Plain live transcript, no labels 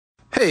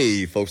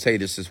Hey, folks. Hey,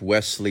 this is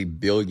Wesley, $1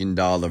 billion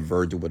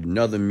Virgin with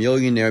another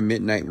Millionaire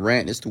Midnight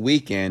Rant. It's the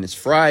weekend. It's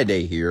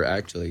Friday here,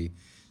 actually,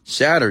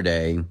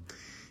 Saturday,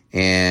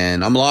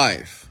 and I'm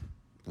live.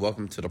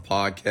 Welcome to the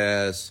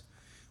podcast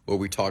where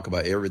we talk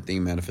about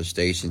everything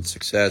manifestation,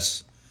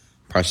 success,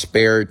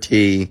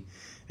 prosperity,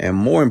 and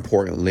more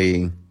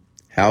importantly,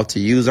 how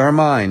to use our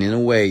mind in a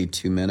way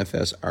to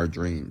manifest our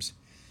dreams.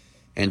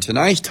 And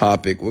tonight's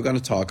topic, we're going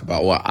to talk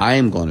about what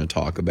I'm going to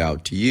talk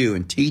about to you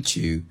and teach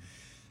you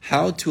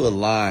how to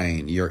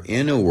align your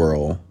inner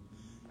world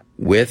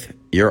with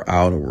your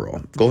outer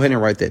world. Go ahead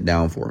and write that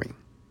down for me.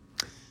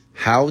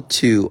 How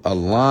to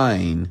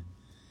align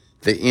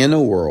the inner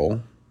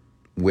world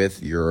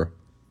with your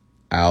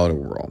outer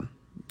world.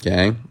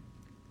 Okay?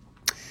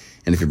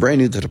 And if you're brand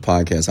new to the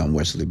podcast, I'm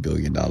Wesley, $1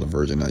 billion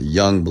Virgin, a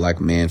young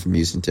black man from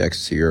Houston,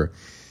 Texas here.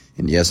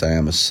 And yes, I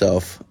am a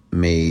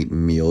self-made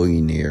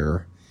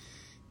millionaire.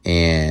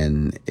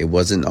 And it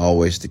wasn't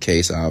always the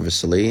case,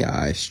 obviously.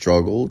 I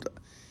struggled.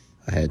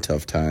 I had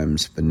tough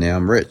times, but now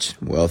I'm rich,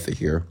 wealthy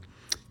here.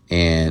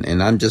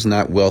 And I'm just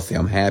not wealthy.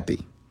 I'm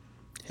happy,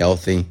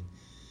 healthy,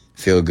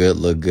 feel good,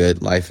 look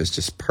good. Life is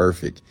just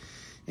perfect.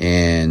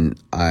 And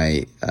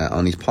I,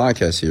 on these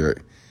podcasts here,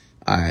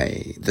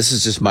 this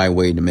is just my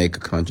way to make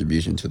a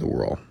contribution to the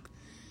world.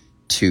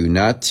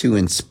 Not to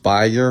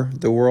inspire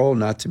the world,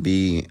 not to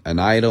be an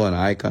idol, an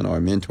icon, or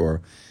a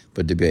mentor,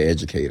 but to be an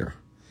educator.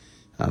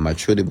 I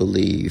truly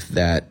believe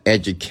that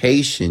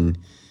education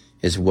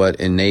is what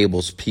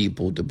enables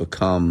people to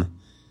become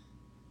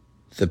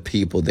the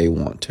people they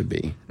want to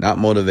be. Not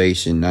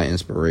motivation, not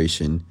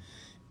inspiration,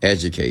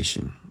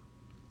 education.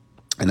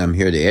 And I'm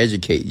here to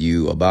educate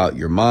you about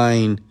your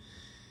mind,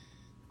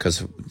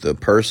 because the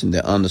person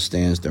that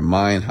understands their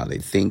mind, how they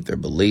think, their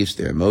beliefs,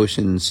 their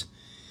emotions,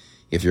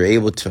 if you're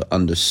able to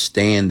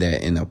understand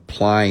that and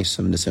apply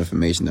some of this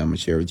information that I'm going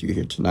to share with you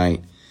here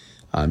tonight,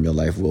 your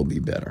life will be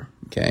better.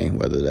 Okay,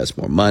 whether that's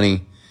more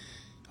money,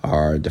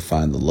 or to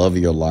find the love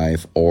of your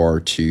life, or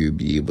to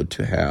be able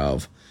to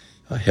have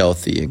a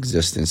healthy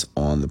existence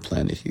on the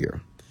planet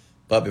here.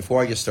 But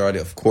before I get started,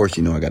 of course,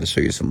 I got to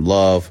show you some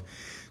love.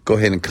 Go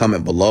ahead and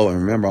comment below. And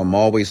remember, I'm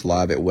always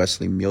live at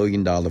Wesley, $1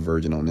 million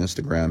Virgin on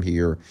Instagram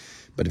here.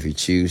 But if you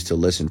choose to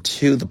listen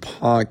to the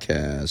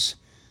podcast,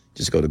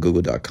 just go to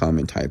google.com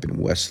and type in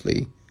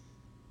Wesley, $1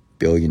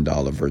 billion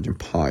Virgin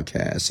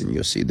podcast. And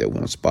you'll see that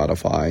we're on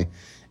Spotify,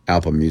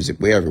 Apple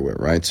Music, we're everywhere,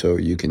 right? So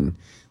you can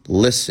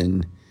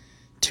listen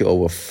to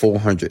over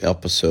 400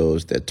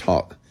 episodes that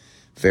talk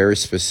very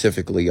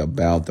specifically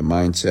about the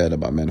mindset,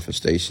 about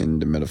manifestation,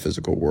 the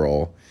metaphysical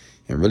world,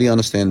 and really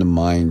understand the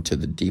mind to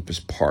the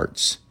deepest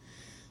parts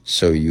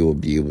so you'll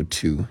be able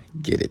to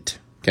get it,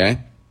 okay?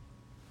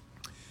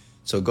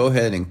 So go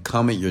ahead and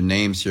comment your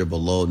names here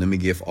below. Let me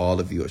give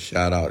all of you a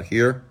shout out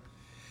here.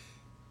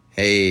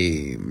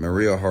 Hey,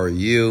 Maria, how are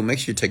you? Make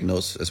sure you take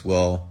notes as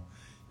well.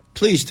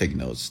 Please take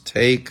notes.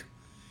 Take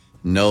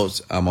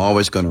notes. I'm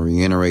always going to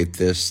reiterate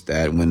this,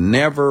 that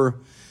whenever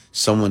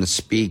someone is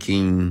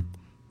speaking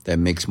that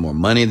makes more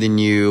money than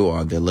you,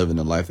 or they're living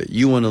the life that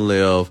you want to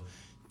live,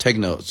 take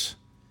notes.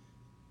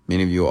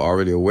 Many of you are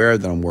already aware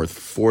that I'm worth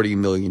 $40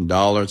 million.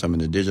 I'm in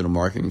the digital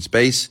marketing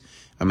space.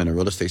 I'm in the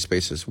real estate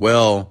space as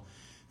well.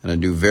 And I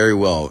do very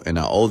well. And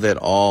I owe that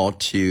all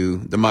to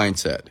the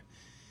mindset.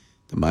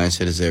 The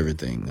mindset is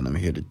everything. And I'm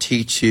here to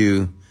teach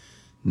you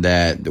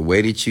that the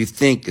way that you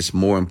think is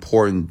more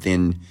important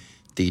than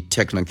the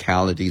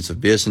technicalities of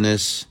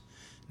business.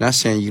 Not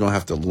saying you don't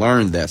have to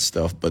learn that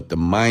stuff, but the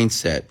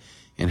mindset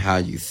and how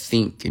you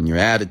think and your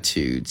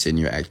attitudes and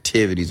your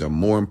activities are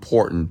more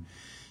important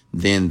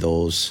than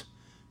those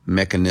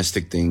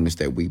mechanistic things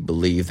that we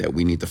believe that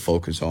we need to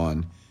focus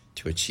on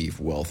to achieve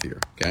wealth here,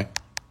 okay?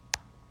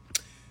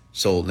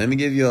 So let me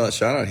give you a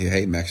shout out here.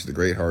 Hey, Max the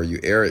Great, how are you?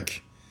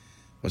 Eric,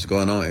 what's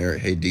going on,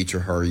 Eric? Hey,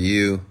 Dietrich, how are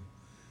you?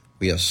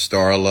 We have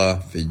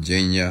Starla,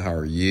 Virginia, how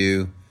are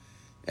you?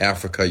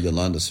 Africa,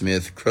 Yolanda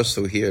Smith,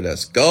 Crystal here,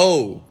 let's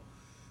go.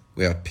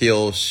 We have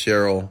Peel,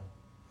 Cheryl,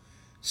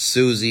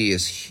 Susie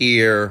is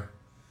here.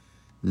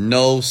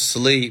 No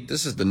Sleep,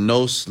 this is the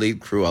No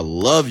Sleep crew. I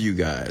love you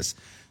guys.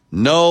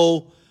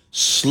 No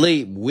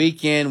sleep,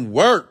 weekend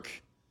work.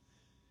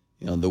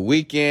 The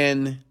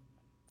weekend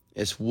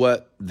is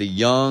what the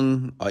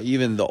young or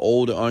even the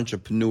older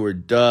entrepreneur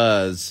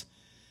does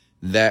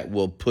that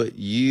will put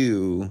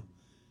you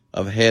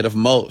ahead of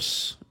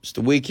most. It's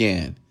the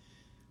weekend.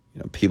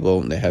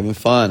 People, they're having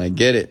fun. I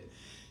get it.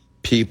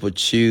 People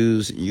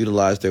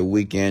utilize their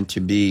weekend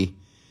to be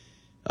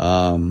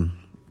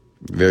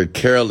very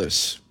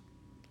careless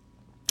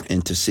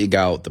and to seek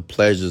out the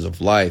pleasures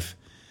of life.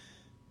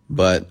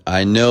 But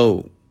I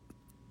know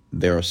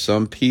there are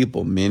some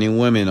people, men and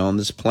women on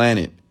this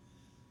planet,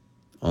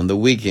 on the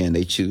weekend,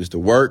 they choose to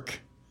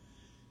work.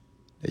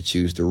 They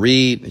choose to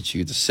read. They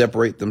choose to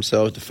separate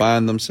themselves,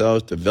 define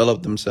themselves,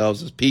 develop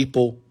themselves as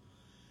people,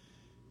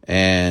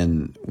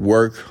 and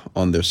work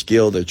on their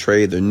skill, their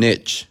trade, their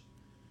niche,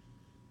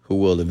 who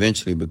will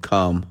eventually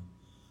become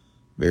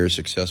very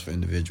successful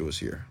individuals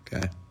here,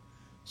 okay?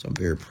 So I'm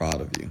very proud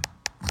of you.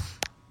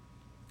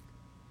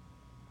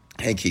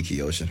 Hey,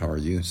 Kiki Ocean, how are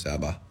you?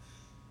 Saba,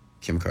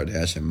 Kim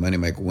Kardashian, Money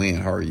Mike Win,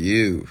 how are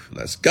you?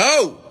 Let's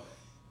go!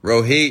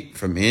 Rohit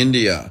from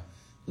India,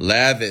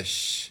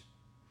 Lavish,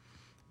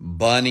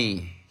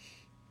 Bunny,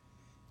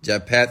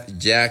 Japath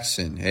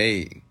Jackson,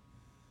 hey,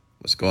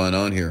 what's going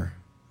on here?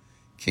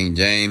 King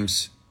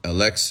James,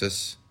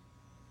 Alexis,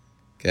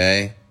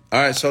 okay.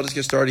 All right, so let's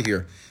get started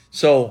here.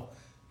 So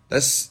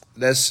let's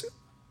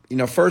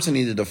first I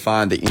need to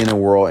define the inner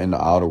world and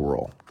the outer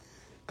world,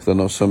 because I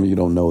know some of you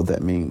don't know what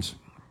that means.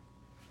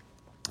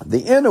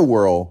 The inner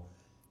world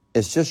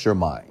is just your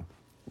mind,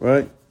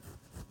 right?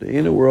 The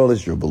inner world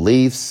is your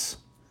beliefs,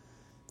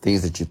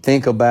 things that you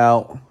think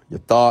about, your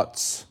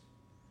thoughts,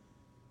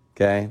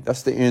 okay?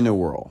 That's the inner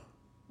world,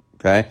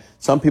 okay?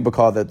 Some people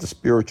call that the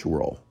spiritual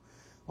world.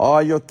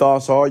 All your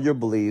thoughts, all your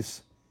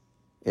beliefs,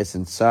 it's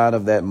inside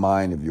of that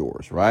mind of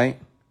yours, right?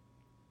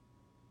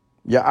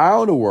 Your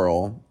outer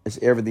world is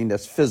everything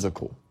that's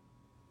physical,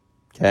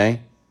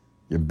 okay?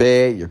 Your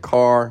bed, your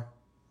car,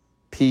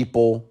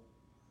 people,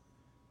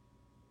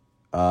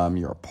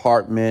 your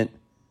apartment,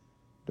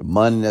 the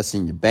money that's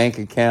in your bank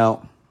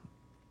account.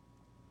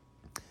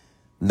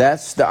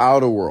 That's the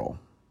outer world.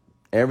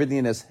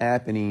 Everything that's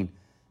happening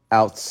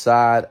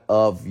outside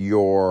of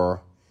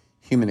your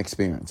human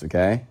experience,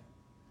 okay?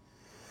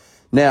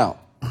 Now,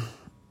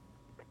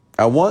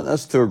 I want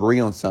us to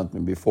agree on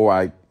something before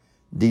I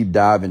deep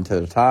dive into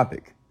the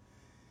topic.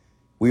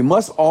 We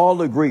must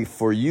all agree,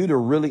 for you to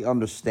really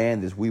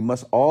understand this, we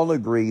must all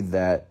agree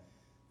that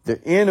the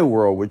inner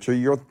world, which are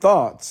your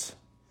thoughts,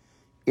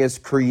 is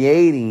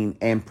creating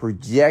and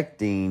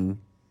projecting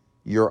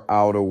your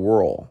outer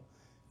world.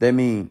 That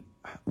means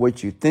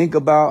what you think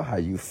about, how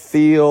you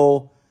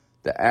feel,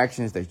 the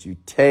actions that you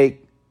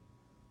take,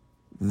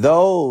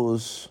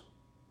 those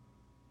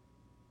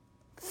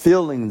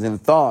feelings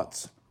and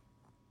thoughts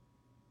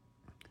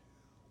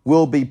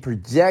will be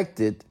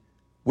projected,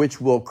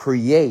 which will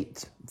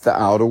create the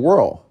outer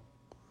world.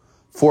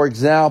 For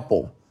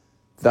example,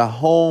 the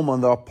home or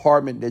the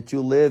apartment that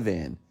you live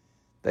in,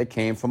 that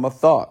came from a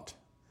thought.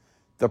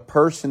 The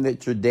person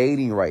that you're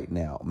dating right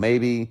now,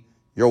 maybe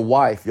your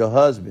wife, your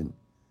husband,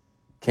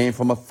 came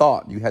from a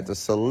thought. You had to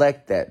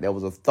select that. There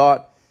was a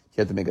thought.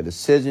 You had to make a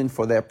decision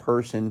for that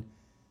person,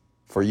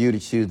 for you to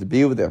choose to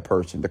be with that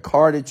person. The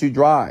car that you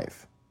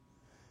drive,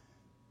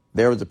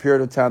 there was a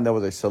period of time, there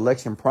was a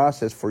selection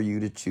process for you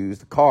to choose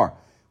the car.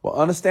 Well,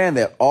 understand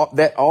that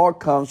all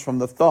comes from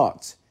the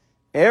thoughts.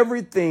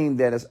 Everything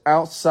that is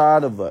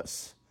outside of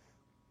us,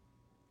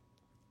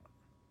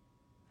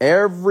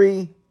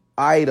 every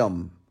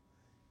item,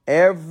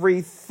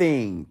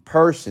 everything,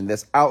 person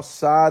that's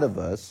outside of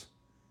us,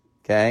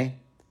 okay,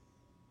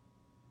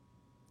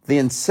 the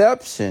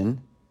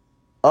inception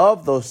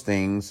of those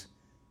things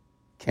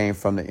came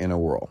from the inner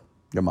world,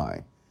 your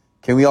mind.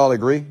 Can we all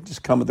agree?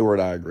 Just come with the word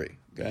I agree,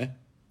 okay?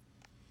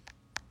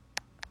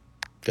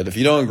 Because if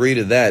you don't agree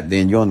to that,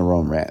 then you're on the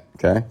wrong rant,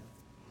 okay?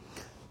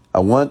 I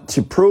want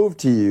to prove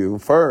to you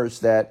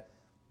first that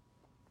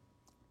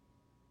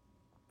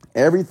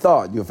every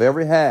thought you've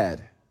ever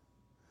had,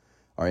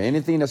 or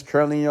anything that's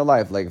currently in your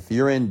life, like if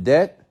you're in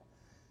debt,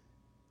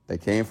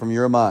 that came from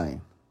your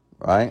mind,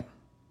 right?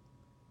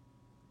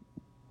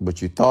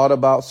 What you thought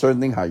about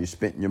certain things, how you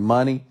spent your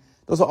money,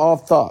 those are all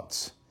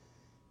thoughts.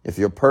 If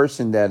you're a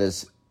person that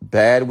is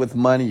bad with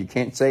money, you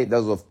can't say it,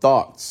 those are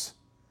thoughts.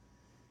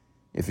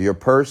 If you're a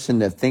person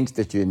that thinks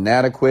that you're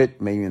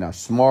inadequate, maybe you're not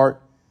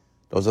smart,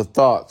 those are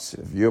thoughts.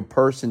 If you're a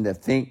person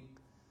that think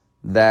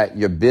that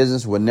your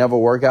business will never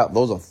work out,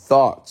 those are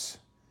thoughts.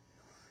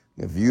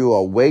 If you're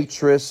a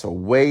waitress, a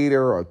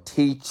waiter, a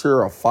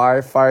teacher, a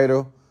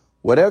firefighter,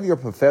 whatever your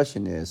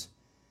profession is,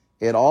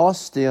 it all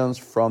stems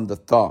from the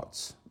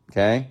thoughts,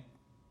 okay?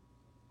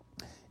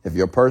 If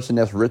you're a person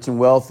that's rich and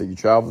wealthy, you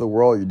travel the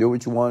world, you do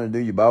what you want to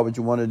do, you buy what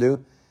you want to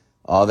do,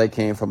 all that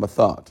came from a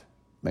thought.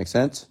 Make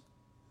sense?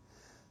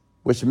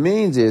 Which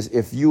means is,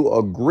 if you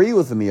agree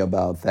with me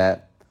about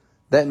that,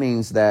 that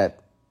means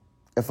that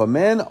if a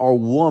man or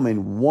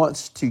woman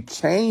wants to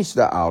change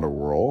the outer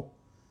world,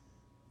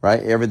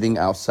 right, everything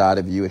outside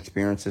of you,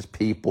 experiences,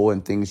 people,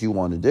 and things you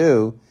want to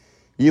do,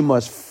 you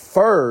must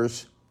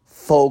first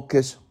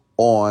focus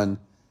on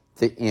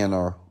the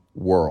inner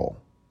world,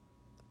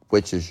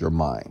 which is your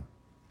mind.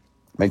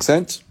 Make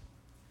sense?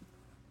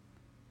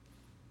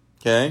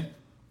 Okay.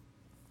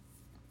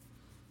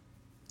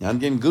 Now, I'm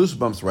getting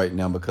goosebumps right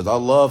now because I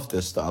love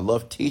this stuff. I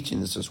love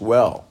teaching this as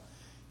well.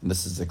 And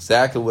this is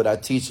exactly what I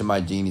teach in my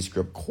Genie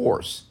Script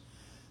course.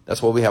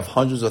 That's why we have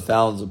hundreds of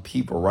thousands of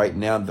people right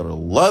now that are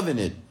loving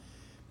it,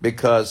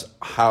 because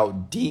how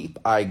deep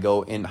I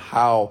go in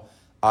how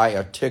I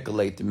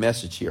articulate the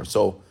message here.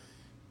 So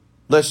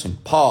listen,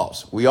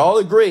 pause. We all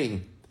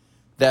agree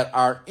that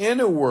our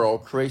inner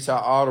world creates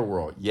our outer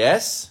world.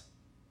 Yes?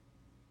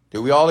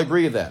 Do we all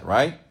agree to that,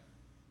 right?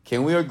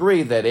 Can we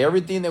agree that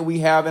everything that we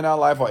have in our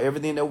life, or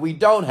everything that we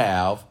don't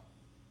have,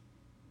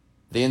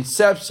 the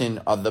inception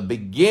of the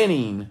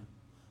beginning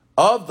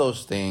of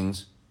those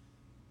things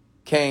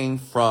came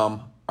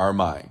from our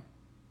mind?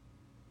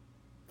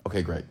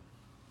 Okay, great.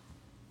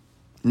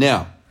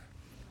 Now,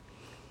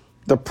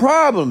 The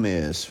problem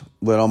is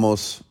with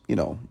almost,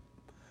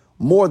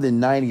 more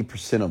than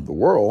 90% of the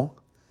world,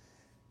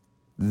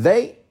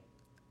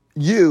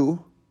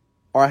 you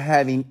are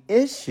having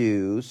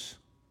issues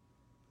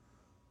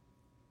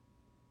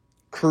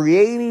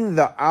creating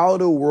the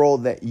outer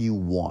world that you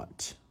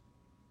want.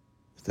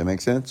 Does that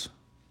make sense?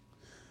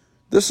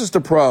 This is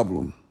the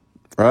problem,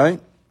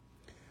 right?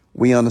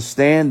 We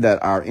understand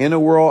that our inner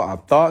world, our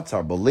thoughts,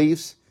 our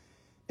beliefs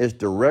is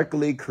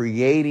directly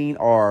creating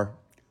or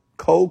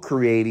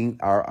co-creating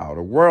our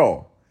outer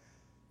world.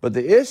 But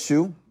the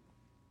issue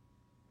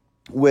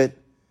with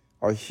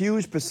a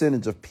huge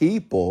percentage of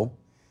people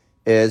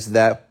is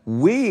that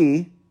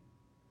we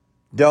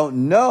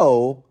don't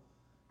know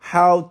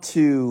how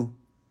to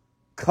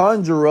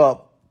conjure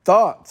up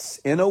thoughts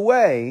in a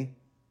way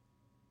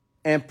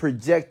and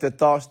project the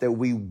thoughts that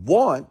we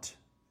want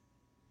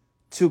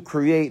to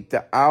create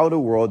the outer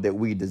world that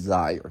we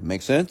desire.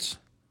 Make sense?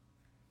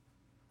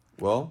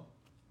 Well,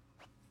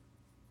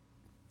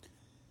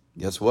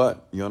 guess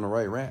what? You're on the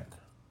right rant.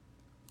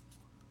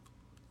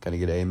 Can I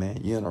get an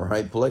amen? You're in the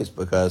right place,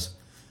 because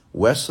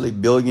Wesley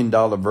 $1 billion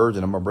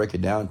version, I'm going to break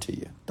it down to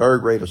you.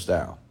 Third grader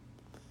style.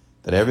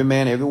 That every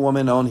man, every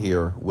woman on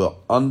here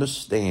will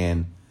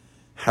understand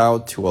how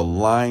to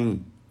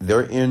align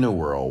their inner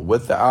world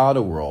with the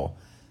outer world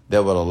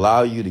that will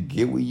allow you to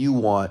get what you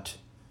want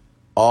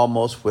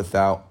almost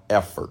without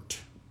effort.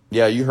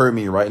 Yeah, you heard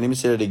me right. Let me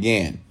say it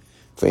again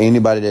for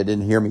anybody that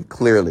didn't hear me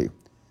clearly.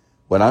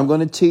 What I'm going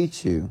to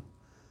teach you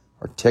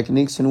are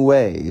techniques and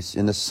ways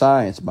in the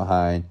science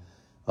behind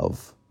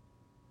of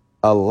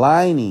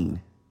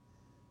aligning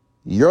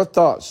your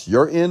thoughts,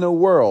 your inner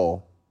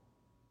world,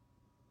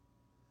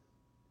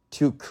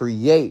 to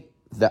create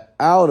the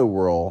outer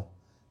world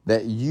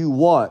that you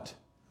want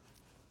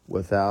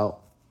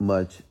without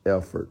much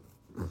effort.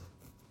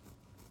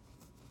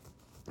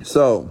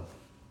 So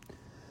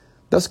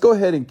let's go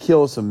ahead and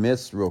kill some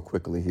myths real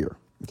quickly here,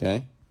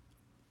 okay?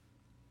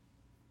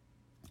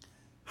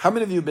 How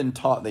many of you have been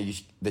taught that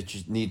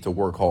you need to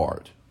work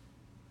hard?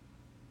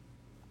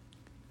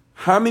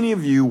 How many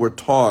of you were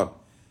taught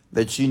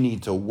that you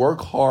need to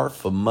work hard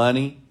for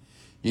money?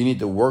 You need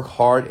to work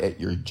hard at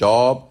your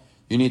job.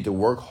 You need to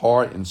work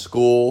hard in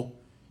school.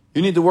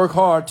 You need to work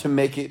hard to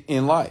make it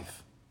in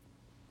life,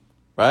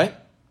 right?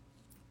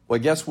 Well,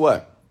 guess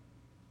what?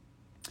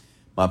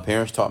 My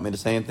parents taught me the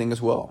same thing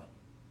as well.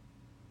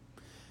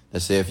 They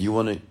say if you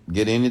want to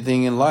get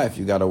anything in life,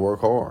 you got to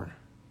work hard.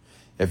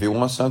 If you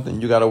want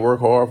something, you got to work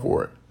hard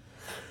for it.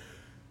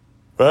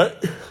 Right?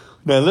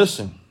 Now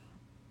listen,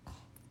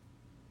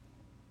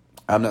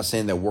 I'm not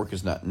saying that work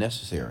is not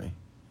necessary,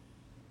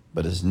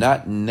 but it's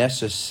not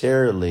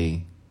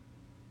necessarily,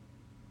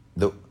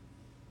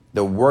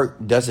 the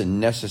work doesn't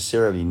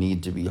necessarily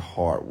need to be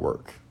hard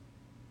work.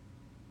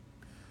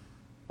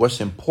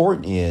 What's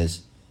important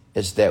is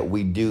that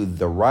we do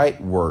the right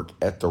work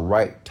at the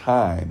right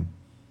time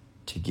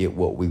to get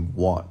what we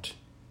want.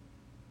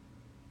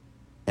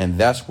 And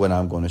that's what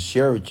I'm going to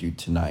share with you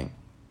tonight.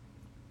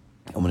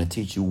 I'm going to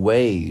teach you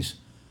ways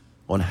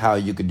on how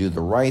you can do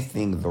the right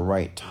thing at the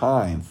right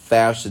time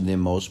faster than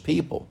most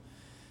people.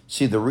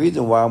 See, the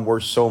reason why I'm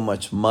worth so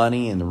much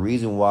money and the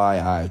reason why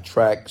I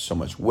attract so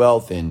much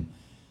wealth and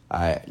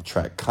I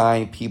attract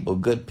kind people,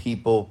 good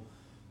people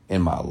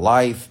in my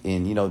life,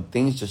 and,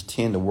 things just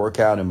tend to work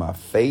out in my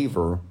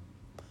favor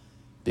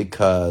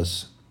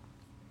because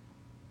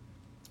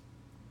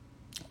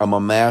I'm a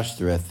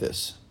master at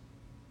this,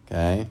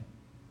 okay?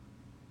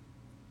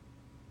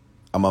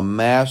 I'm a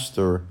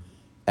master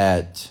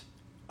at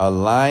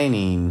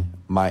aligning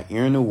my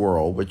inner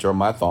world, which are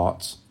my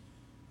thoughts,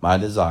 my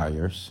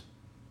desires,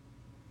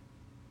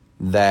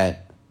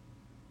 that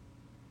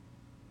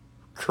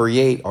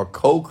create or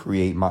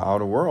co-create my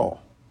outer world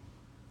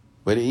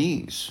with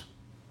ease.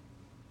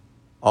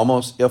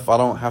 Almost if I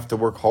don't have to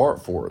work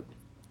hard for it.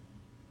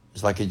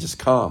 It's like it just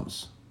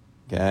comes,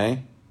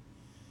 okay?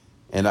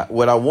 And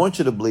what I want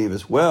you to believe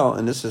as well,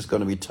 and this is going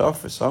to be tough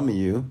for some of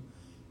you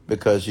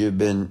because you've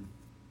been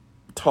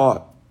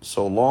taught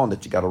so long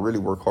that you got to really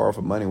work hard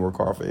for money, work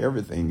hard for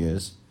everything,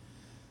 is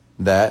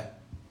that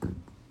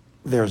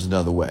there's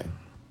another way,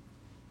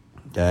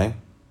 okay?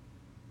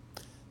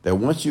 That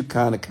once you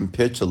kind of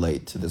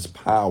capitulate to this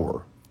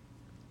power,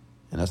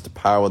 and that's the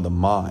power of the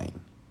mind,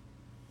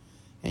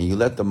 and you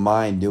let the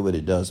mind do what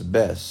it does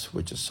best,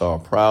 which is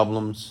solve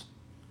problems,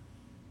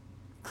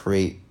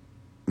 create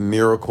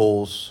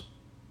miracles,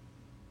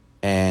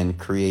 and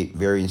create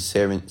very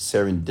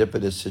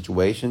serendipitous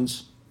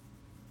situations,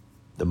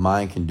 the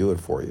mind can do it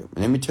for you.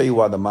 And let me tell you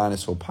why the mind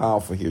is so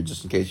powerful here,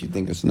 just in case you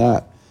think it's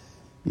not.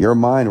 Your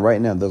mind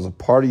right now, there's a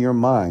part of your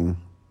mind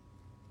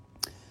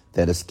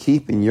that is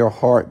keeping your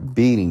heart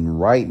beating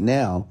right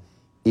now,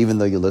 even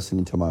though you're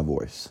listening to my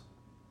voice.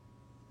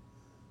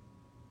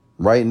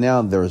 Right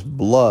now, there's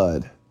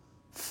blood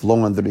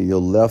flowing through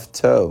your left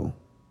toe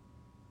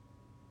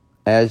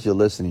as you're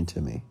listening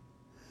to me.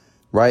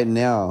 Right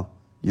now,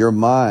 your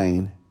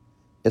mind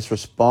is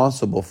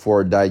responsible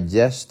for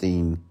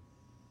digesting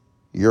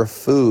your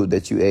food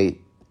that you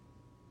ate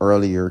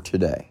earlier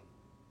today.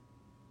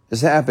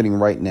 It's happening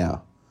right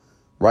now.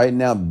 Right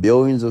now,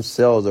 billions of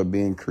cells are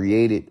being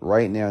created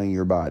right now in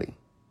your body.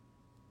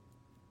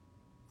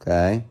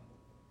 Okay?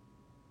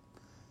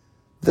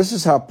 This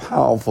is how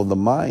powerful the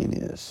mind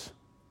is.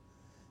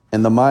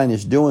 And the mind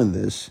is doing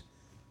this,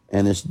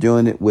 and it's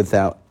doing it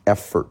without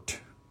effort.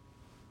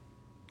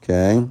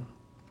 Okay?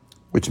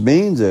 Which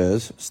means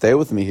is, stay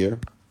with me here,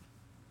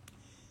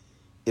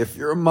 if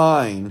your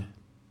mind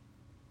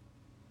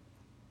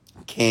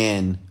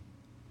can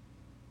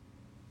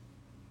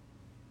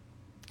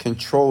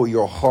control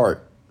your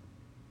heart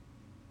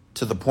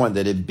to the point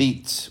that it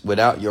beats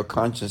without your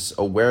conscious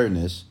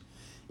awareness,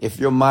 if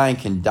your mind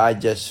can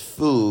digest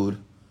food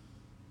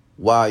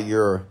while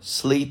you're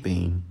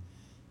sleeping,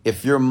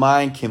 if your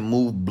mind can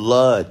move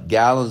blood,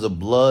 gallons of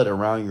blood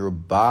around your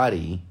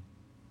body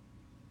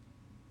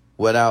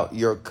without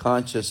your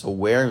conscious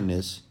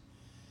awareness,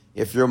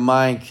 if your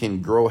mind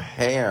can grow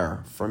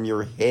hair from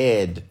your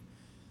head,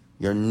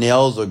 your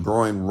nails are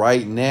growing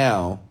right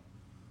now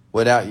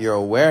without your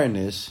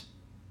awareness,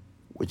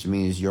 which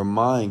means your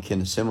mind can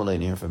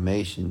assimilate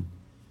information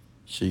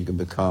so you can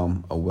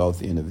become a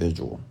wealthy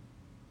individual.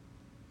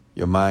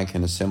 Your mind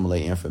can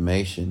assimilate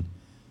information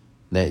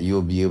that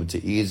you'll be able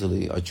to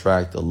easily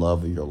attract the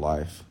love of your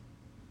life.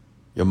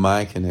 Your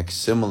mind can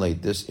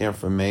assimilate this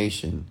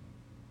information,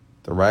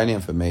 the right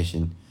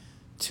information,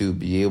 to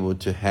be able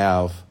to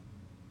have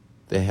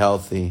the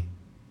healthy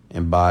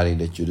and body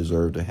that you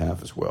deserve to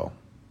have as well.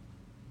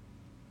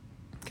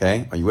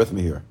 Okay? Are you with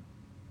me here?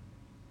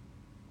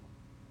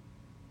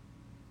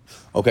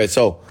 Okay,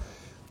 so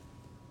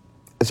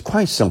it's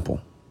quite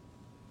simple.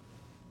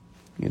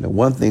 You know,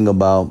 one thing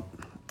about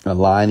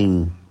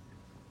aligning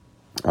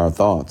our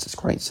thoughts is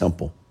quite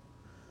simple.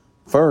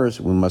 First,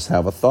 we must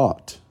have a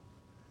thought.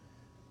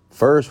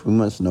 First, we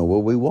must know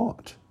what we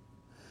want.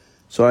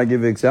 So I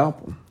give you an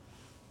example.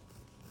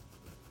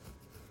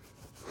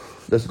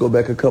 Let's go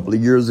back a couple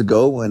of years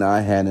ago when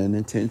I had an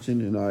intention,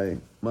 and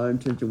my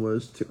intention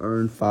was to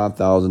earn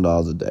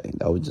 $5,000 a day.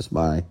 That was just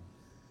my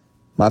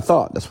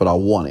thought. That's what I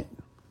wanted.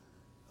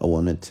 I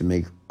wanted to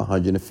make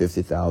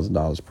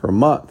 $150,000 per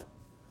month.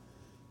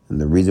 And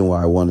the reason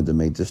why I wanted to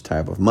make this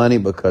type of money,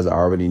 because I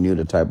already knew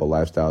the type of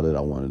lifestyle that I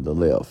wanted to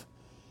live.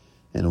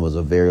 And it was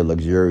a very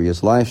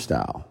luxurious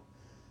lifestyle.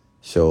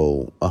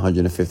 So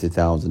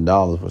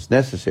 $150,000 was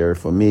necessary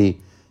for me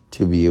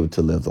to be able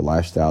to live the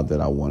lifestyle that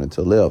I wanted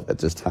to live. At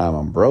this time,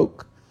 I'm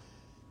broke.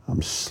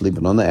 I'm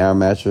sleeping on the air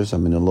mattress.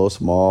 I'm in a little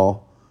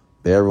small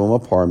bedroom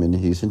apartment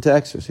in Houston,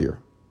 Texas here.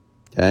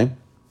 Okay?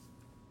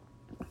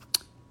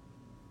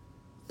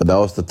 But that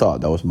was the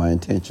thought. That was my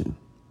intention.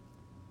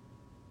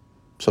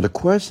 So the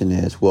question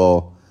is,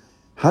 well,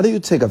 how do you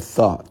take a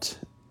thought,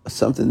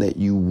 something that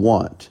you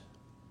want,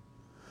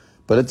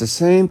 but at the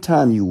same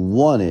time you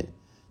want it,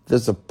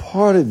 there's a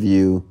part of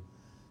you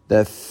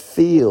that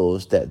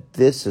feels that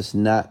this is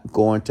not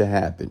going to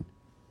happen?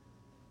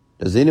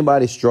 Does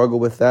anybody struggle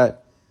with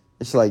that?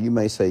 It's like you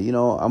may say, you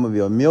know, I'm going to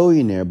be a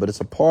millionaire, but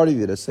it's a part of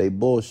you that say,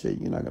 bullshit,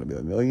 you're not going to be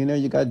a millionaire.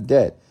 You got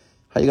debt.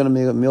 How you going to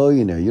be a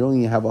millionaire? You don't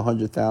even have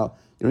 $100,000.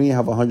 You don't even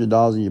have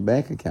 $100 in your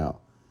bank account.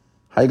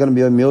 How you going to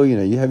be a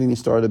millionaire? You haven't even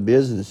started a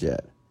business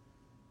yet.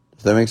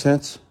 Does that make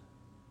sense?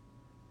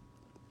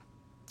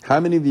 How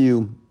many of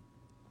you,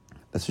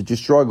 that's what you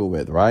struggle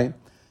with, right?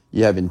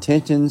 You have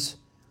intentions.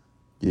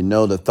 You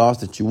know the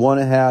thoughts that you want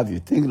to have. You're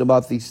thinking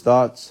about these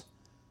thoughts,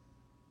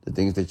 the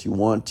things that you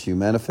want to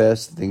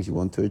manifest, the things you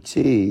want to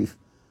achieve.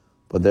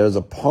 But there's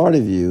a part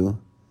of you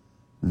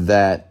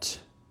that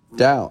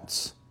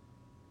doubts,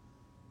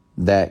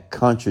 that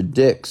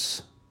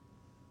contradicts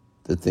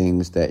the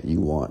things that you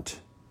want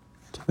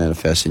to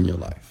manifest in your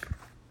life.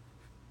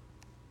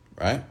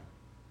 Right?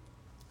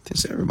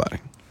 This is everybody.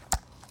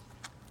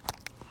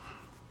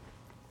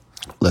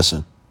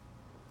 Listen.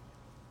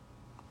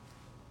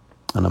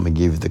 And I'm going to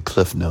give you the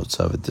cliff notes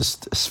of it.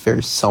 It's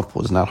very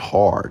simple. It's not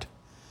hard.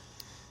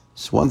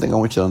 It's one thing I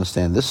want you to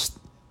understand. This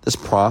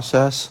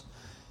process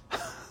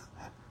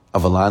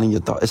of aligning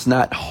your thoughts, it's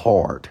not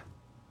hard.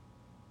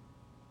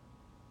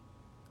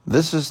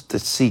 This is the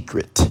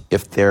secret,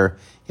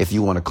 if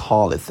you want to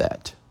call it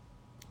that.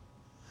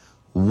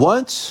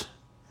 Once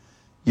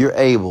you're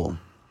able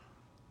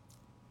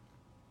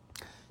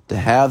to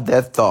have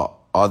that thought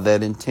or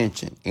that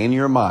intention in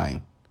your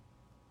mind,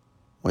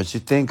 once you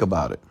think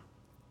about it.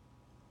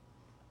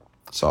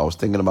 So I was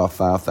thinking about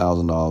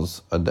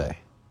 $5,000 a day.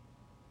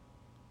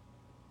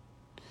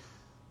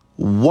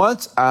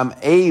 Once I'm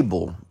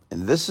able,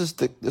 and this is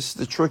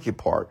the tricky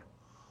part.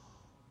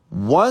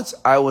 Once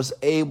I was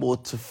able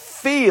to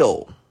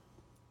feel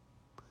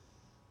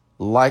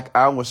like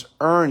I was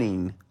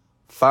earning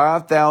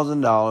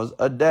 $5,000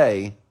 a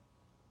day,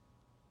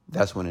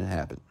 that's when it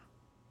happened.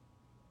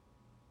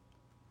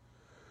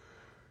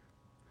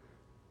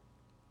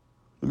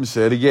 Let me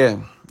say it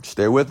again.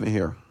 Stay with me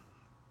here.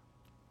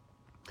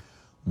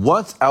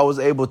 Once I was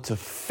able to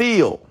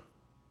feel,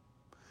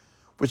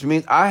 which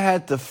means I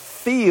had to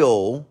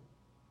feel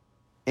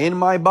in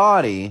my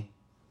body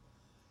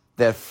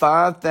that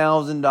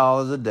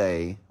 $5,000 a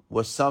day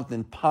was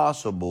something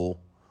possible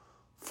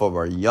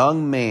for a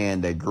young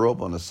man that grew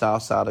up on the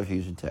south side of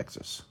Houston,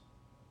 Texas.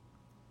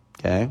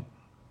 Okay?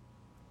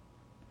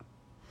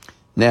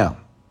 Now,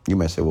 you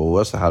may say, well,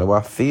 Wilson, how do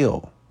I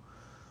feel?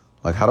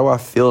 Like, how do I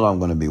feel that I'm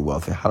going to be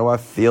wealthy? How do I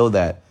feel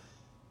that,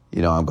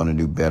 I'm going to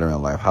do better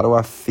in life? How do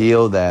I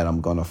feel that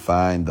I'm going to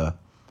find the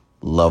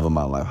love of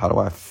my life? How do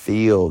I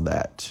feel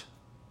that?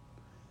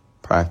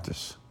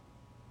 Practice.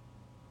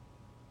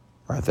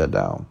 Write that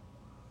down.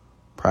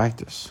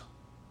 Practice.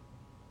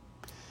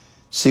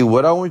 See,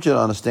 what I want you to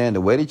understand,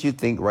 the way that you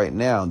think right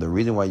now, the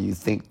reason why you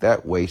think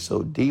that way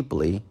so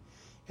deeply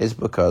is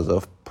because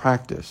of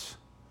practice.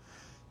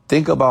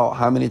 Think about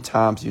how many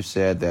times you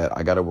said that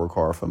I got to work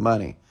hard for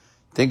money.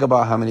 Think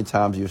about how many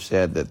times you've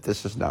said that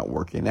this is not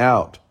working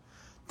out.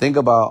 Think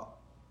about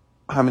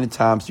how many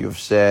times you've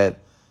said,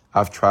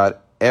 I've tried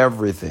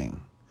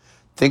everything.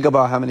 Think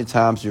about how many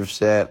times you've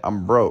said,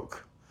 I'm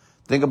broke.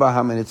 Think about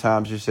how many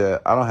times you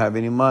said, I don't have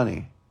any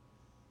money.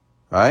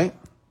 Right?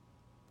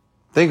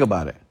 Think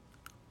about it.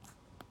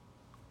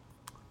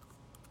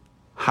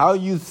 How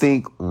you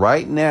think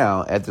right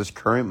now at this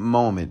current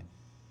moment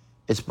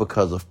is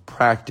because of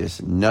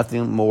practice.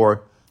 Nothing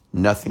more,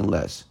 nothing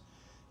less.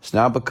 It's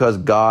not because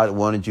God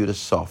wanted you to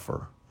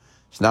suffer.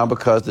 It's not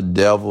because the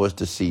devil is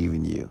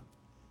deceiving you.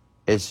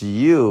 It's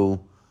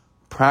you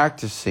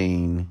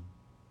practicing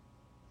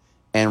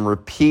and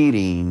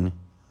repeating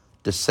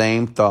the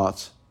same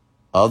thoughts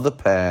of the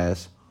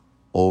past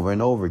over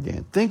and over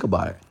again. Think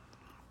about it.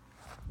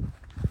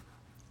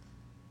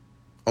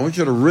 I want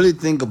you to really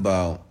think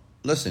about,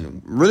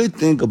 really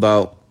think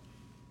about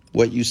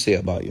what you say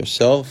about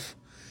yourself,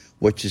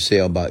 what you say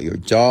about your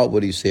job,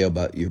 what do you say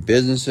about your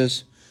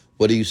businesses,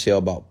 what do you say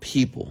about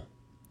people?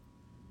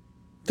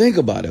 Think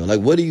about it.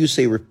 Like, what do you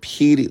say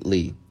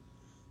repeatedly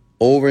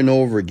over and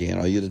over again?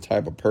 Are you the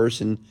type of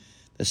person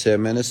that said,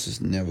 man, this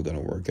is never going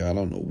to work out? I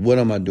don't know. What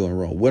am I doing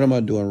wrong? What am I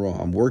doing wrong?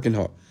 I'm working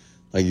hard.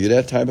 Like, you're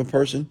that type of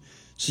person?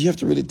 So you have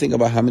to really think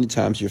about how many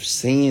times you're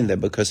saying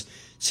that, because,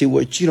 see,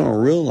 what you don't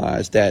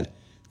realize that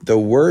the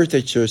words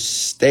that you're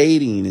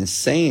stating and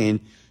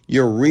saying,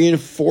 you're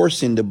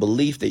reinforcing the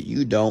belief that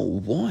you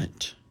don't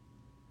want.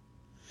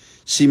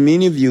 See,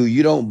 many of you,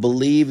 you don't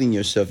believe in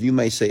yourself. You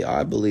may say,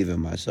 I believe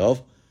in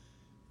myself,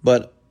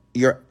 but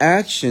your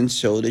actions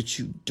show that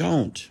you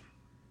don't.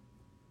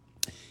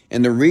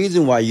 And the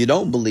reason why you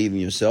don't believe in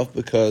yourself,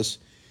 because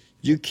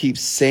you keep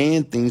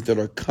saying things that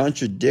are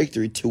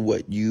contradictory to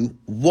what you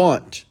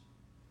want.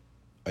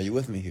 Are you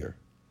with me here?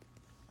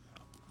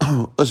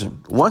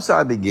 Listen, once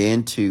I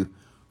began to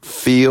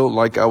feel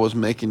like I was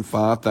making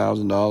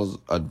 $5,000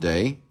 a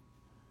day,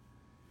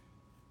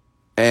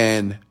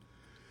 and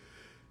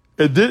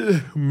it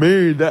didn't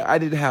mean that I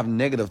didn't have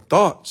negative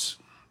thoughts.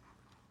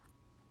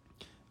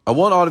 I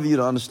want all of you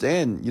to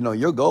understand,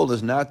 your goal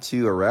is not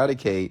to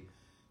eradicate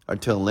or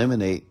to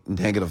eliminate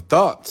negative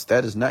thoughts.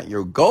 That is not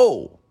your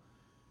goal.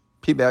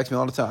 People ask me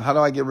all the time, how do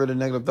I get rid of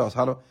negative thoughts?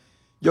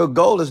 Your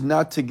goal is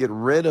not to get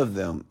rid of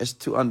them. It's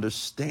to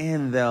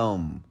understand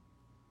them.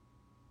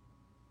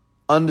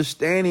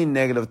 Understanding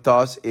negative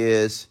thoughts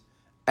is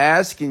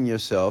asking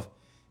yourself,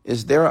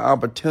 is there an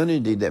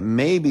opportunity that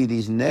maybe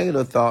these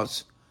negative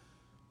thoughts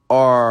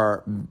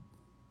are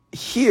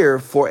here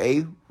for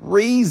a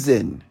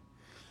reason?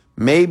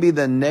 Maybe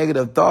the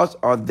negative thoughts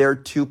are there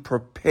to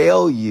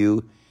propel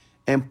you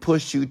and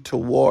push you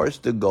towards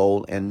the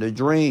goal and the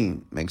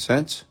dream. Make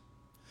sense?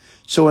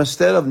 So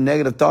instead of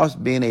negative thoughts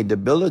being a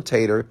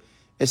debilitator,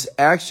 it's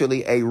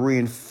actually a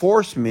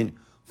reinforcement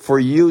for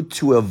you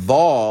to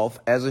evolve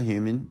as a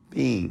human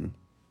being.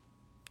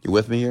 You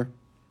with me here?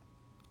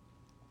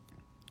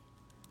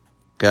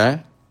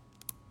 Okay?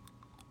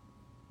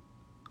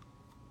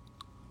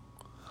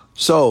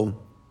 So,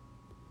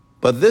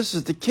 but this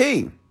is the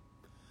key.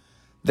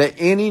 That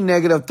any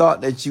negative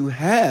thought that you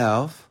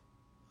have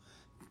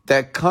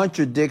that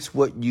contradicts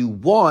what you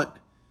want,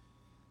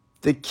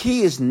 the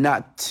key is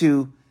not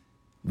to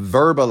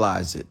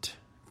verbalize it.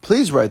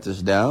 Please write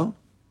this down.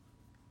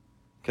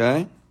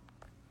 Okay?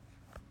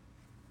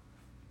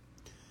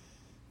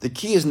 The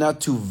key is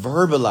not to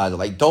verbalize it.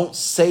 Like, don't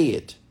say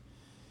it.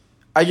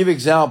 I give you an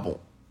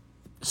example.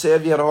 Say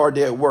if you had a hard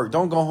day at work,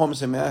 don't go home and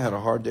say, man, I had a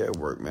hard day at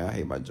work, man. I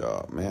hate my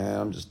job, man.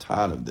 I'm just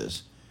tired of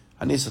this.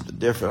 I need something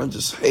different. I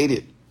just hate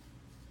it.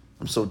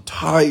 I'm so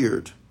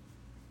tired.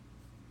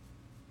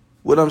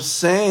 What I'm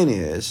saying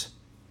is,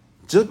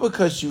 just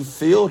because you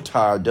feel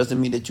tired doesn't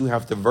mean that you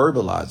have to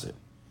verbalize it.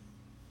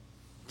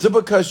 Just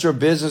because your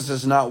business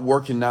is not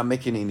working, not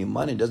making any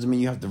money, doesn't mean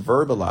you have to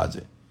verbalize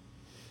it.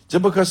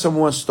 Just because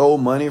someone stole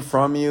money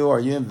from you or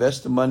you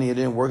invested money, it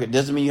didn't work, it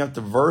doesn't mean you have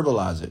to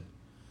verbalize it.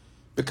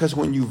 Because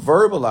when you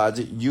verbalize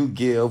it, you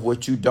give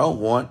what you don't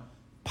want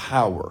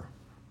power.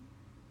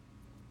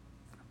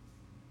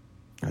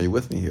 Are you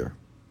with me here?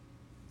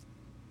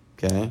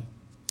 Okay.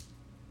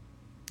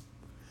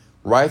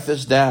 Write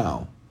this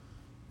down.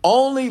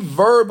 Only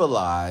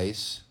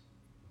verbalize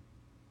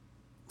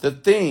the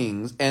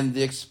things and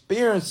the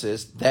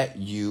experiences that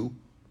you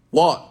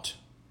want.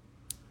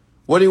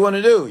 What do you want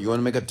to do? You want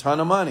to make a ton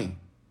of money.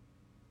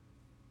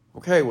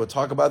 Okay, we'll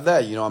talk about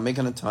that. I'm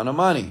making a ton of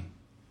money.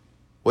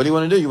 What do you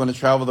want to do? You want to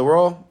travel the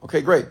world?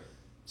 Okay, great.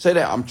 Say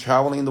that. I'm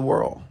traveling the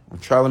world. I'm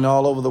traveling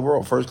all over the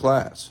world, first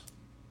class.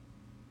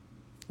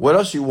 What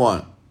else you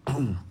want?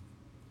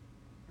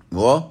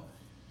 Well,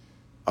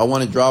 I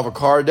want to drive a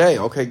car a day.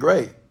 Okay,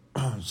 great.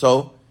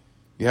 So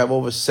you have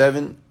over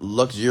 7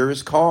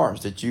 luxurious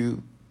cars that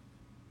you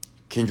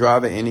can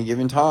drive at any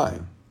given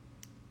time.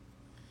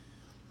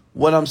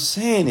 What I'm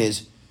saying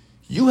is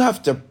you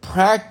have to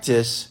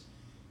practice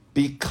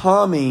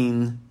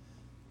becoming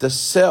the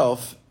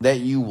self that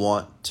you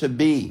want to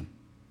be.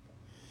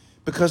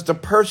 Because the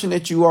person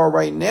that you are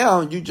right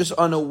now, you're just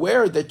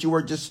unaware that you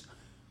are just,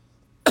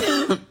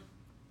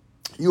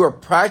 you are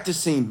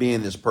practicing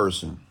being this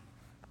person.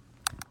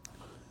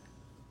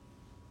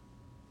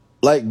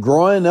 Like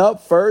growing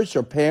up first,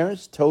 your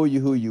parents told you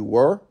who you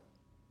were.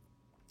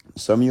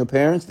 Some of your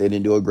parents, they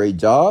didn't do a great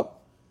job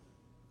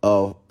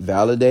of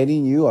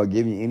validating you or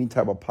giving you any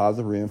type of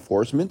positive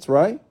reinforcements,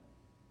 right?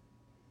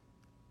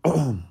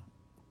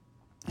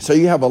 So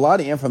you have a lot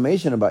of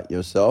information about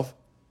yourself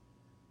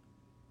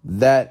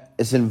that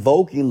is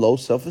invoking low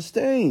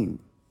self-esteem.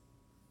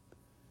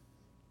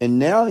 And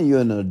now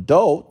you're an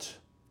adult.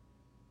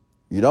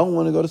 You don't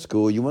want to go to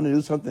school. You want to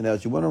do something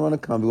else. You want to run a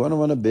company. You want to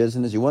run a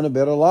business. You want a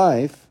better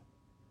life.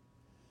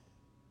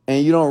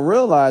 And you don't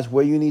realize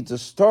where you need to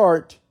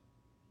start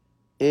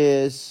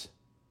is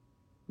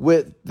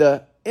with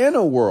the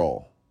inner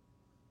world,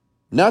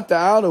 not the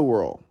outer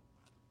world.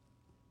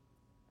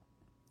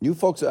 You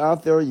folks are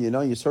out there,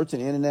 you're searching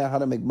the internet, how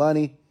to make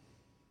money.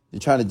 You're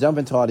trying to jump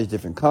into all these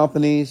different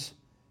companies.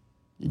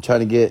 You're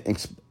trying to get,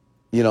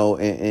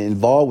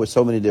 involved with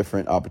so many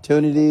different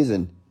opportunities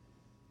and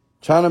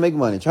trying to make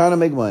money. Trying to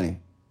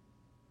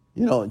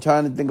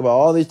think about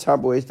all these type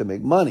of ways to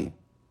make money.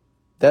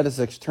 That is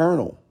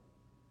external.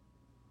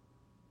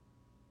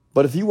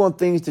 But if you want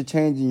things to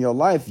change in your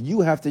life,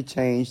 you have to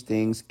change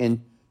things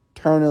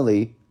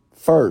internally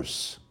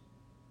first.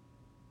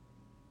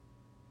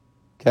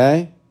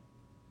 Okay?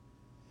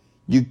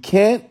 You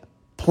can't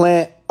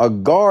plant a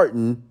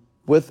garden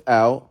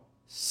without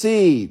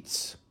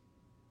seeds.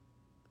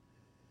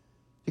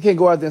 You can't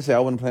go out there and say, I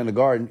want to plant a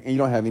garden, and you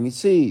don't have any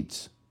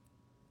seeds.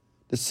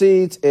 The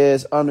seeds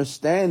is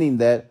understanding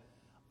that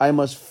I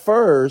must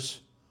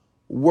first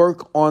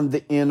work on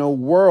the inner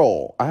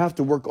world. I have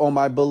to work on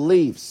my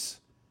beliefs.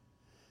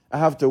 I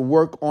have to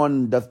work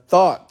on the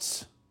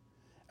thoughts.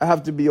 I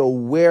have to be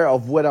aware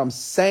of what I'm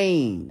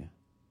saying.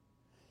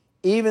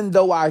 Even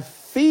though I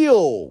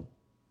feel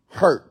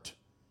hurt,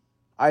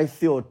 I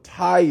feel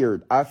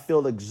tired, I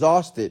feel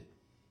exhausted,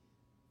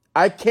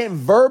 I can't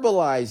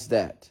verbalize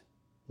that.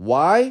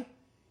 Why?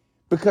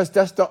 Because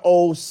that's the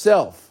old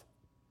self.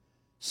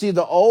 See,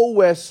 the old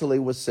Wesley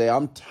would say,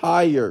 I'm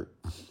tired.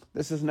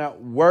 This is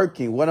not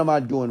working. What am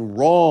I doing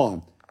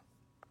wrong?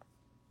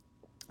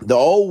 The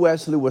old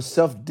Wesley would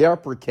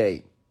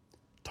self-deprecate,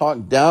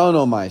 talk down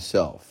on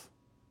myself.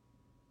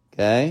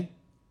 Okay?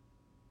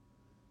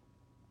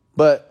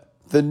 But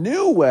the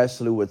new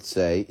Wesley would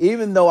say,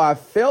 even though I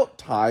felt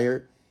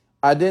tired,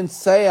 I didn't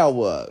say I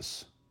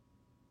was.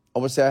 I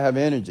would say I have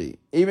energy.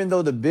 Even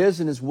though the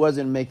business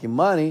wasn't making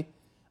money,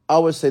 I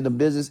would say the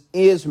business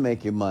is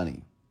making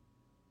money.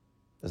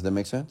 Does that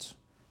make sense?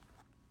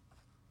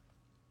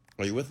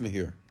 Are you with me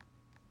here?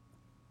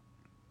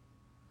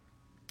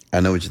 I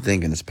know what you're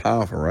thinking. It's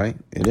powerful, right?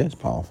 It is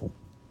powerful.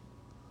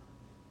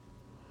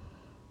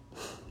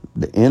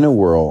 The inner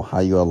world, how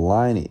you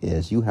align it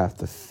is you have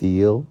to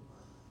feel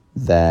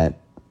that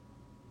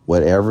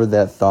whatever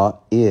that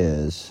thought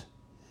is,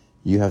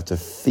 you have to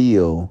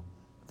feel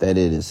that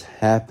it is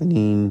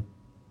happening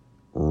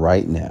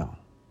right now.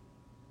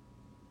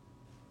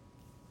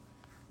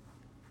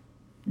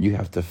 You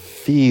have to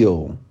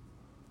feel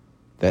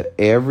that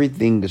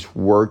everything is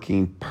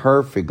working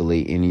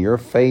perfectly in your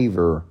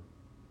favor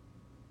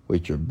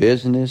with your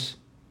business,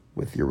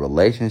 with your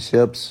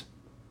relationships,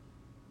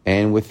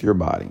 and with your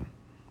body.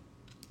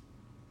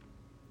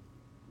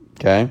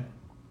 Okay?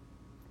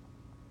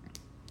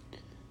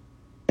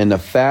 And the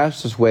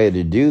fastest way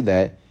to do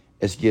that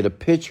is get a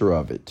picture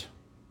of it.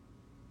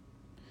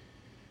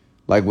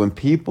 Like when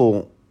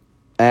people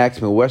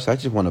ask me, Wesley, I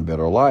just want a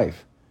better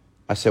life.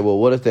 I said, well,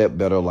 what does that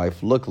better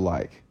life look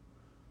like?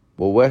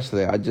 Well,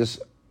 Wesley, I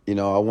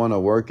want to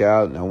work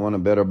out and I want a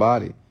better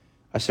body.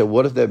 I said,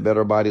 what does that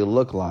better body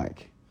look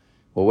like?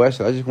 Well,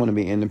 Wesley, I just want to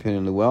be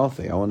independently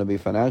wealthy. I want to be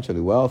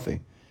financially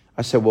wealthy.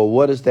 I said, well,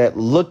 what does that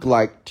look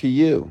like to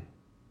you?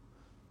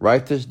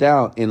 Write this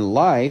down. In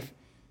life,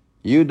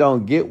 you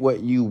don't get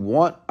what you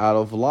want out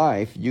of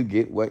life. You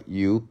get what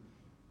you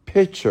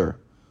picture.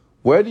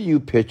 Where do you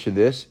picture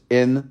this?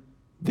 In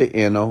the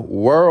inner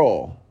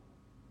world.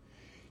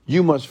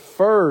 You must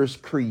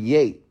first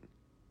create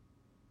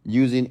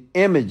using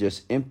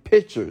images and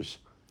pictures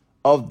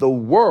of the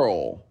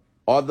world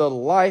or the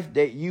life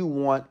that you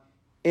want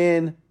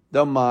in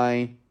the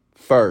mind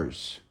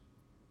first.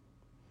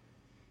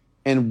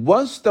 And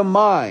once the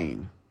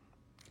mind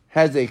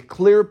has a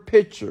clear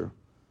picture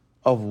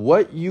of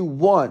what you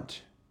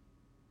want,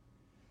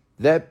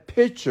 that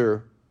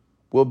picture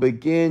will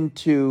begin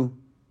to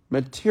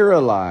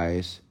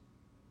materialize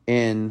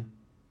in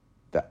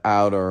the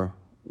outer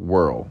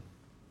world.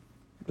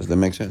 Does that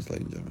make sense,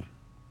 ladies and gentlemen?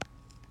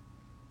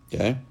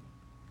 Okay?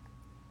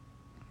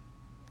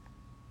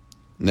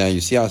 Now,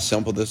 you see how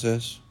simple this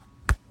is?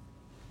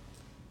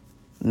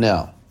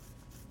 Now,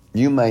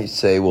 you might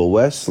say, well,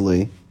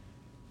 Wesley,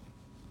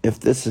 if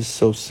this is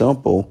so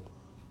simple,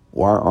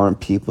 why aren't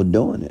people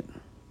doing it?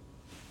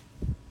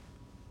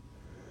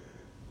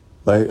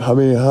 Like, I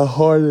mean, how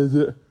hard is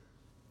it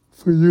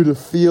for you to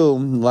feel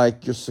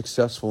like you're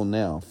successful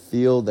now?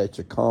 Feel that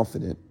you're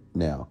confident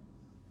now.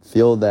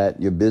 Feel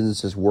that your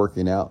business is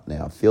working out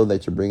now. Feel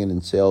that you're bringing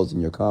in sales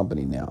in your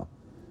company now.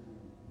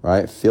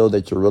 Right? Feel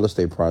that your real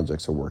estate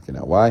projects are working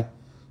out. Why?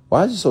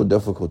 Why is it so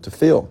difficult to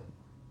feel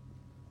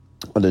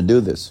or to do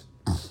this?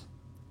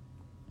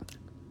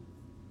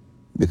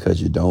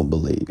 Because you don't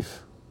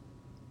believe.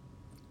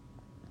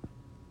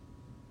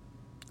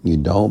 You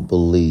don't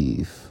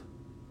believe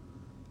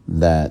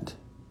that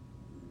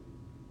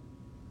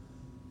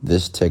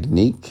this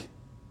technique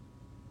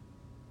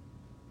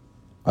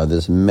or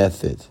this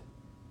method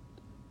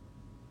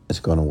is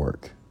going to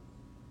work.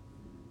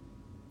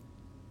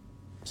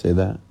 See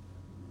that?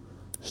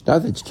 It's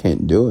not that you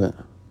can't do it.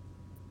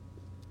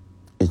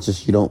 It's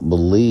just you don't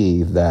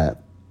believe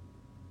that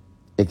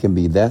it can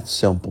be that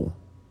simple.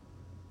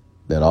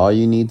 That all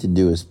you need to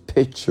do is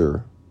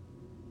picture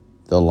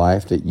the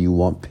life that you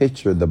want.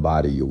 Picture the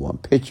body you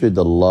want. Picture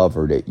the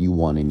lover that you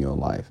want in your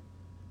life.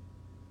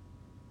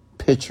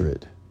 Picture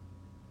it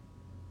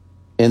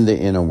in the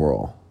inner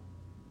world.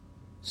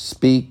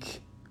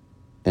 Speak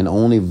and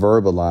only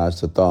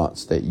verbalize the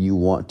thoughts that you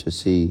want to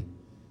see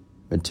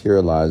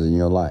materialize in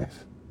your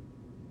life.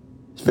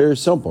 It's very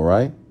simple,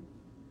 right?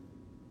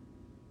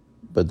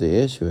 But the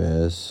issue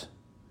is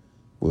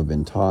we've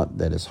been taught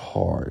that it's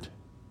hard,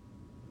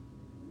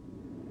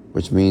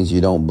 which means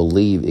you don't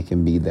believe it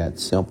can be that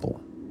simple.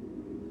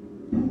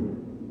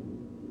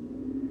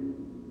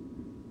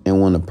 And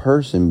when a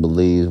person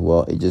believes,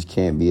 well, it just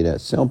can't be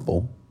that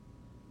simple,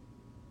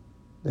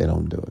 they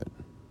don't do it.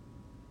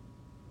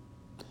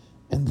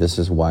 And this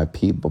is why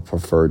people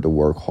prefer to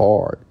work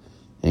hard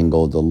and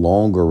go the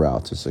longer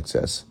route to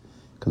success.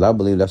 Because I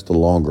believe that's the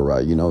longer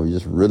route. You know, you're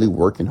just really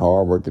working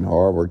hard.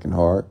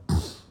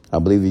 I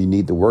believe you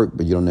need to work,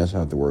 but you don't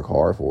necessarily have to work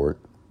hard for it.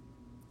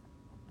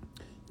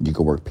 You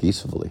can work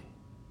peacefully.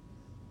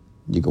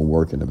 You can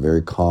work in a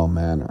very calm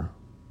manner.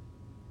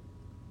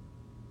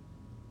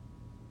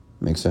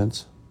 Make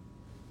sense?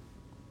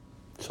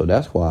 So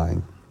that's why,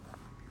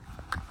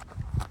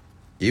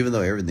 even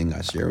though everything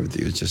I share with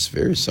you is just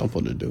very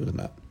simple to do, you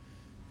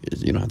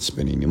don't have to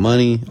spend any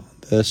money on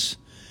this.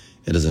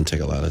 It doesn't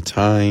take a lot of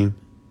time.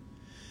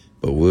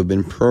 But we've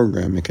been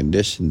programmed and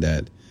conditioned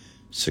that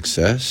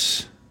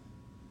success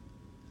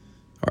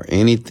or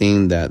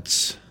anything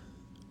that's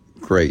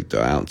great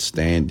or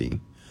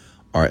outstanding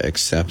or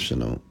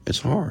exceptional,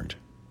 it's hard.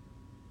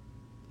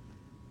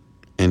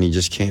 And it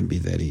just can't be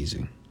that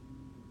easy.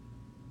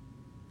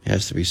 It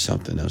has to be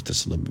something else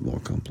that's a little bit more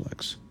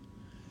complex.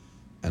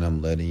 And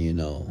I'm letting you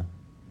know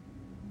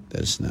that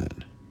it's not.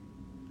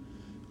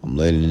 I'm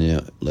letting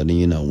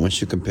you know,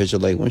 once you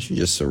capitulate, once you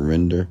just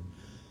surrender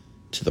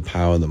to the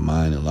power of the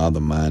mind and allow the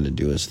mind to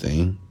do its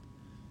thing,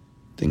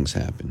 things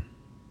happen.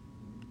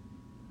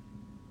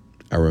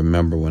 I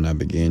remember when I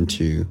began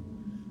to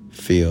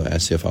feel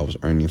as if I was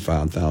earning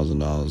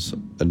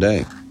 $5,000 a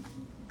day.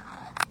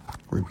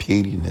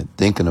 Repeating it,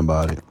 thinking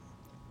about it.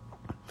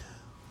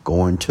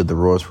 Going to the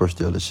Rolls-Royce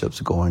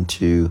dealerships, going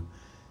to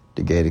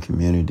the gated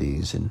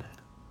communities and,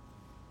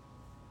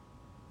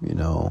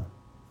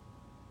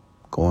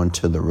 going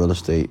to the real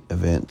estate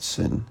events,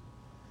 and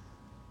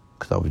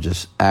because I was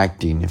just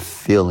acting and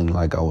feeling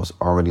like I was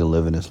already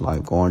living this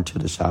life, going to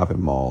the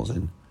shopping malls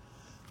and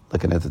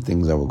looking at the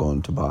things I was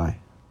going to buy.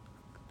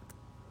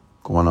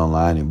 Going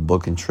online and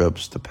booking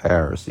trips to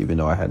Paris, even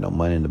though I had no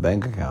money in the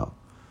bank account.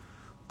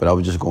 But I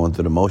was just going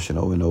through the motion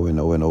over and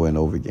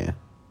over again.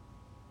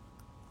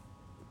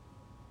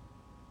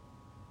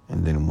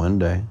 And then one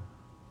day,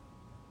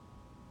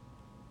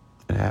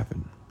 it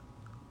happened.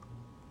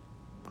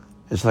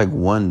 It's like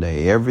one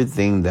day,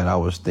 everything that I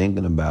was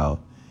thinking about,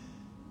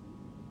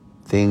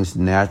 things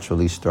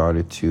naturally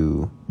started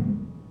to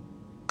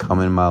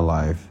come in my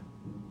life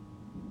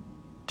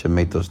to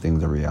make those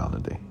things a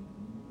reality.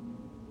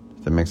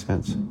 Does that make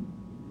sense?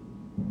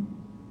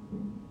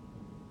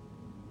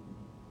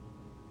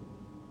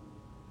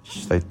 It's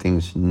just like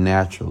things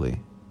naturally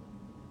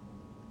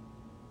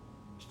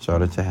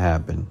started to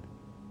happen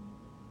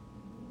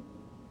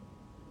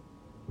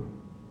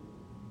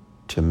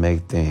to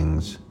make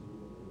things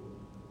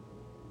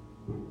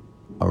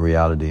a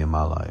reality in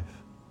my life.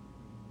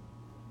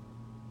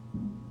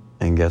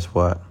 And guess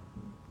what?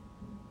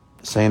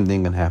 The same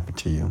thing can happen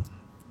to you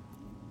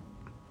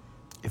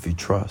if you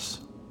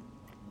trust.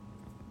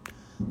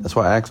 That's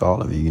why I ask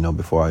all of you,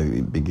 before I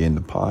begin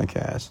the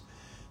podcast,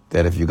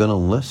 that if you're going to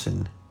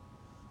listen,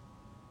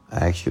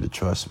 I ask you to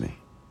trust me.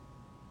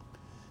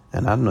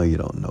 And I know you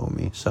don't know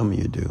me. Some of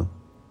you do.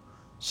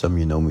 Some of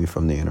you know me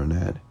from the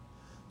internet.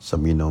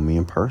 Some of you know me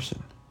in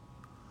person.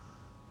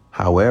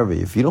 However,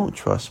 if you don't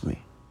trust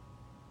me,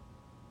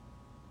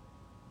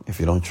 if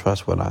you don't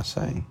trust what I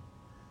say,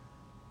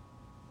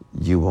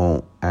 you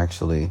won't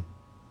actually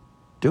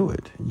do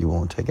it. You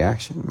won't take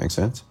action. Make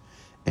sense?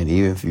 And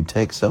even if you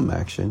take some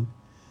action,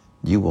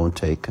 you won't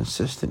take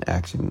consistent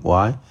action.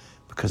 Why?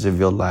 Because of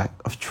your lack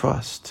of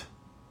trust.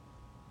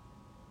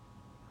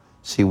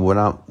 See, what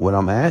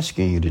I'm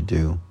asking you to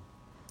do,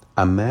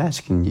 I'm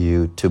asking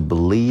you to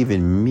believe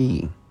in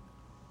me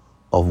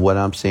of what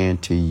I'm saying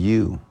to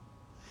you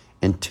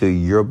until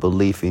your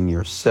belief in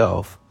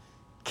yourself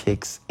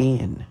kicks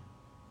in.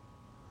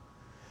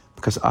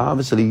 Because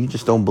obviously you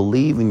just don't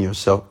believe in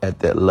yourself at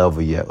that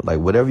level yet. Like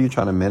whatever you're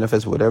trying to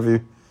manifest,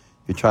 whatever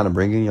you're trying to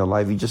bring in your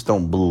life, you just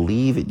don't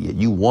believe it yet.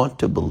 You want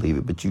to believe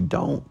it, but you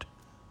don't.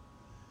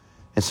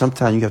 And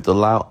sometimes you have to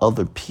allow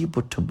other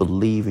people to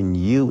believe in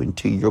you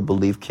until your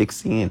belief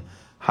kicks in.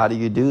 How do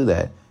you do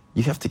that?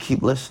 You have to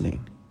keep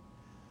listening.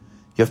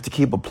 You have to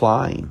keep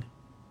applying.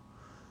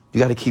 You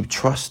got to keep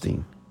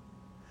trusting.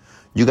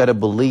 You got to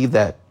believe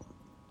that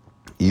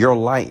your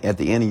light at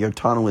the end of your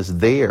tunnel is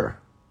there.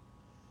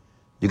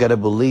 You got to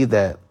believe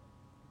that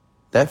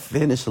that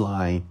finish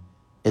line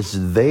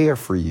is there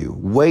for you,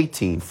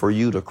 waiting for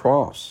you to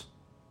cross.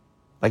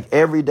 Like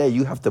every day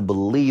you have to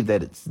believe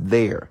that it's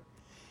there,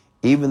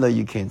 even though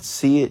you can't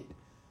see it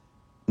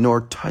nor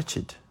touch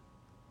it.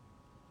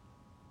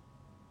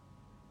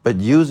 But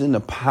using the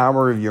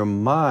power of your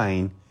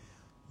mind,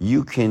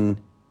 you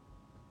can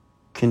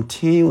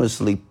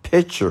continuously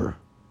picture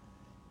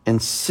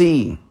and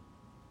see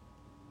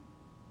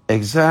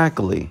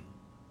exactly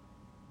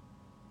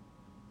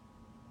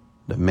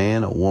the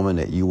man or woman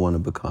that you want to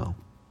become.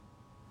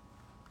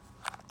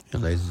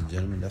 And ladies and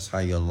gentlemen, that's how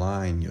you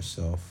align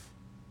yourself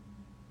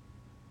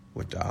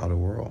with the outer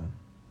world.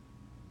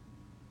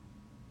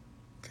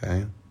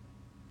 Okay?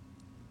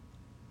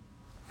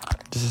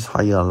 This is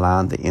how you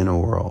align the inner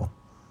world.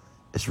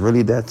 It's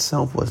really that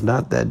simple. It's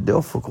not that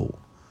difficult.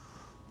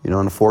 You know,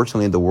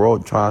 unfortunately, the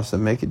world tries to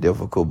make it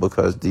difficult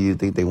because do you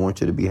think they want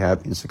you to be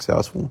happy and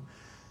successful?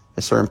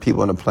 There's certain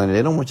people on the planet,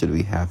 they don't want you to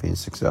be happy and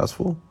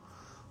successful.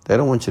 They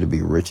don't want you to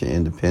be rich and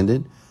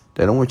independent.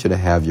 They don't want you to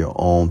have your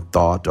own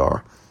thought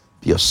or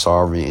be a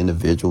sovereign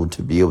individual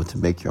to be able to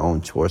make your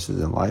own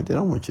choices in life. They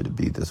don't want you to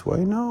be this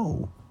way.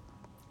 No.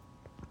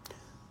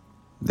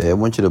 They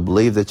want you to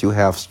believe that you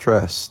have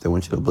stress. They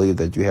want you to believe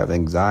that you have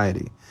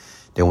anxiety.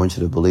 They want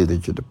you to believe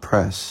that you're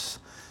depressed.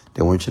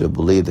 They want you to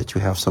believe that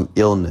you have some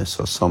illness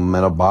or some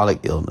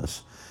metabolic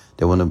illness.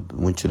 They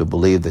want you to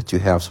believe that you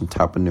have some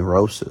type of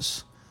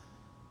neurosis.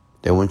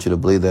 They want you to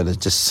believe that it's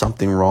just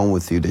something wrong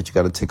with you, that you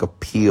got to take a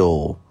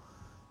pill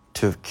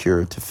to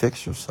cure, to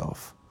fix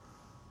yourself.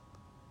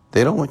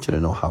 They don't want you to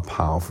know how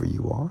powerful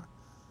you are.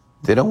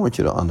 They don't want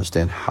you to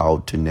understand how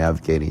to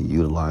navigate and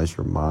utilize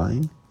your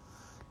mind.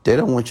 They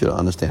don't want you to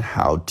understand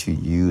how to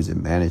use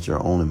and manage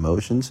your own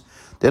emotions.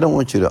 They don't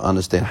want you to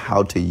understand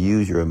how to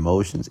use your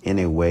emotions in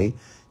a way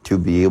to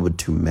be able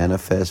to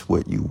manifest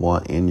what you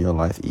want in your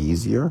life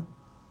easier.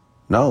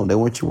 No, they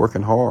want you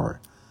working hard.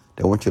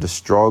 They want you to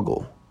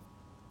struggle.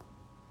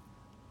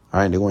 All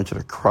right, they want you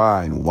to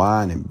cry and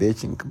whine and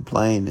bitch and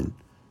complain and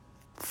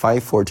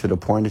fight for it to the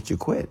point that you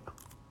quit.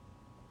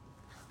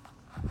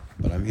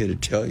 But I'm here to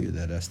tell you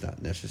that that's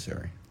not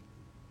necessary.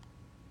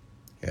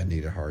 Yeah,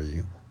 neither are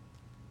you.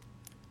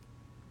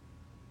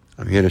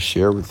 I'm here to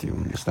share with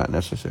you it's not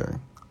necessary.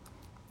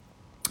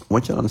 I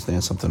want you to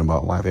understand something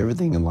about life.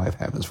 Everything in life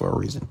happens for a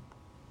reason.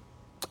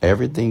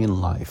 Everything in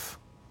life,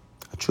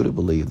 I truly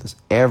believe this,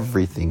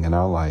 everything in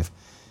our life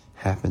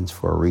happens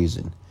for a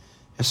reason.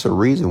 It's a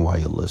reason why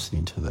you're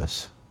listening to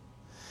this.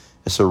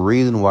 It's a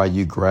reason why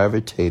you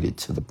gravitated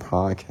to the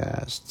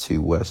podcast,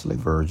 to Wesley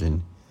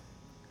Virgin,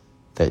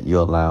 that you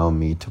allow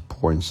me to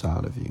pour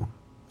inside of you.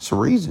 It's a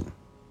reason.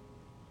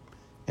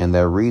 And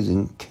that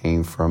reason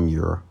came from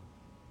your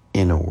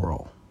inner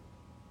world.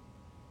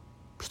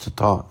 It's the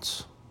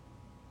thoughts.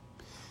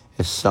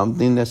 It's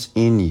something that's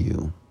in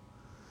you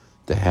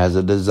that has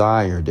a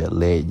desire that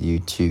led you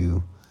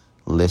to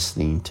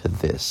listening to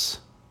this.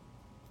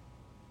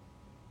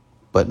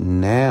 But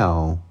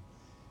now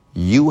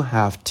you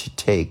have to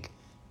take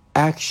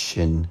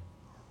action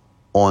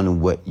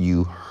on what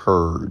you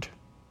heard.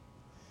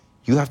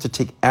 You have to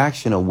take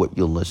action on what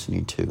you're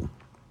listening to.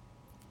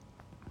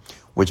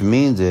 Which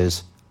means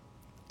is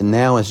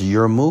now it's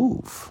your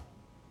move.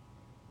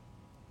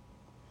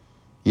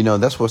 You know,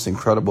 that's what's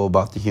incredible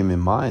about the human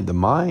mind. The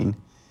mind,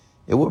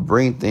 it will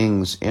bring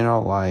things in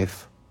our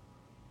life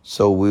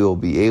so we'll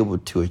be able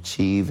to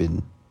achieve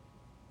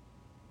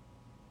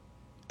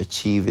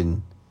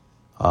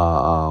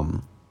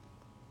our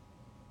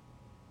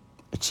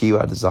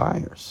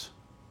desires,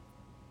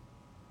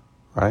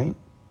 right?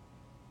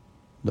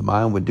 The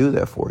mind would do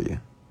that for you.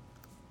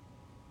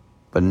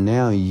 But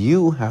now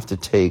you have to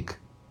take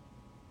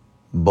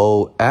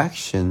bold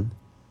action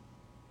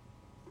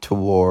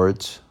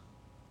towards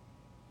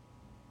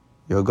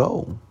your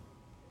goal.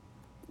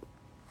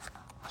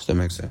 Does that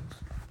make sense?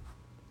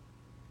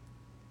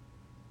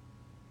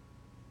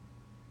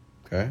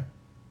 Okay.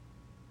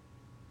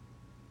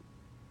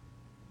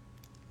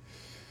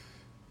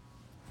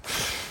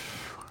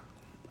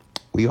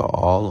 we are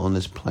all on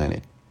this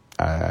planet.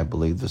 I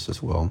believe this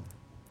as well.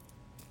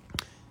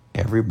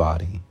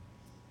 Everybody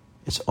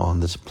is on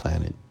this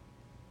planet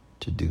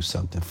to do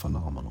something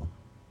phenomenal.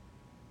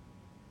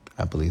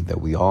 I believe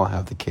that we all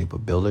have the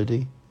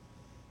capability,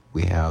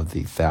 we have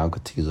the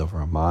faculties of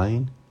our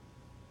mind,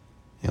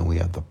 and we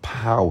have the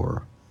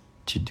power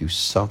to do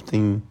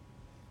something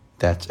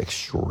that's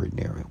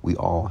extraordinary. We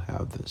all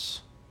have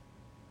this.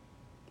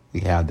 We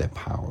have that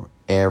power.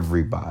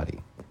 Everybody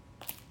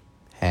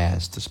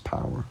has this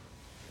power.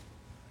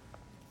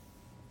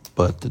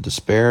 But the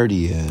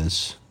disparity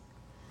is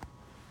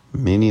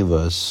many of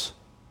us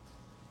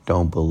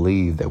don't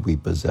believe that we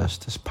possess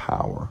this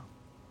power.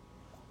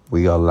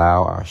 We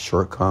allow our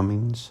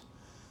shortcomings,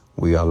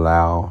 we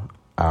allow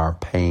our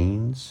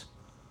pains,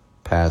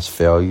 past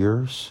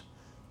failures,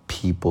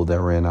 people that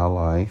were in our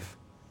life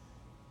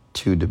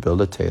to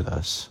debilitate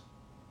us,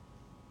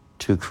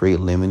 to create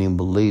limiting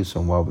beliefs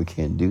on why we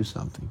can't do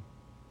something.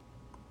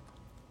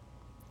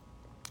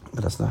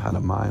 But that's not how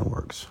the mind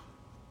works.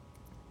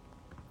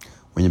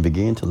 When you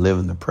begin to live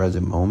in the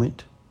present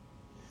moment,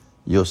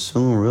 you'll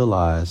soon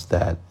realize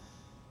that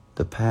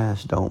the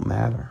past don't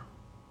matter.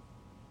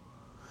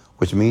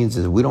 Which means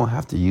is we don't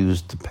have to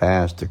use the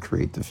past to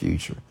create the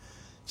future.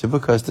 Just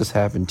because this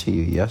happened to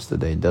you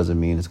yesterday doesn't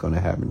mean it's going to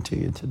happen to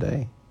you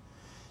today.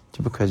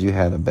 Just because you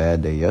had a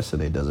bad day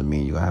yesterday doesn't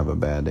mean you're going to have a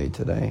bad day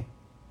today.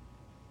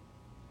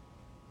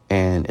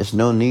 And it's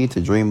no need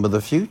to dream of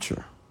the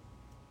future.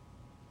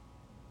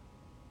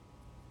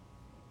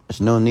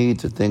 There's no need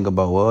to think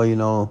about,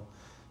 well,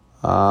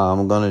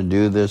 I'm going to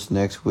do this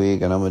next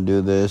week and I'm going to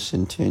do this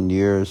in 10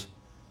 years.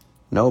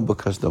 No,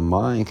 because the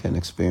mind can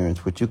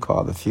experience what you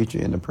call the future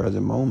in the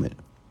present moment.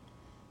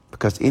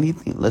 Because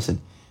anything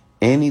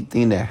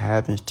that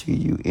happens to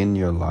you in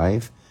your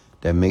life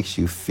that makes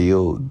you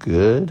feel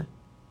good,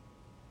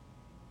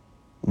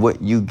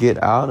 what you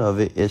get out of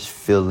it is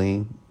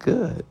feeling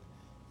good.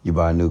 You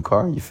buy a new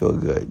car, you feel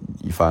good.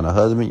 You find a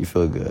husband, you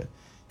feel good.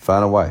 You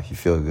find a wife, you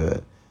feel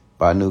good.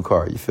 Buy a new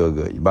car, you feel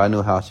good. You buy a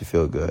new house, you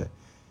feel good.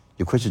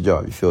 You quit your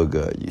job, you feel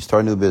good. You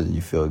start a new business,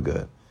 you feel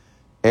good.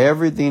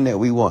 Everything that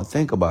we want,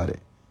 think about it.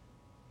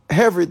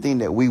 Everything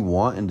that we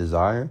want and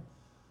desire,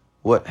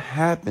 what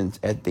happens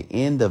at the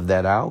end of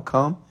that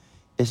outcome,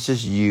 it's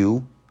just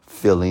you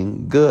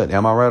feeling good.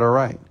 Am I right or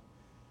right?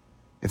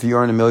 If you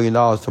earn $1 million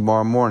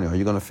tomorrow morning, are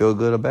you going to feel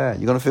good or bad?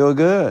 You're going to feel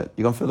good.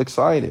 You're going to feel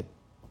excited.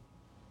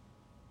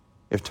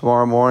 If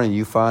tomorrow morning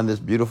you find this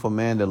beautiful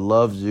man that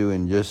loves you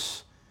and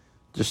just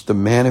the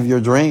man of your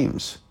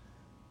dreams,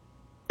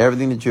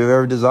 everything that you've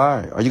ever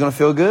desired, are you going to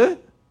feel good?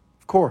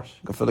 Of course.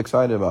 You're going to feel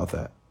excited about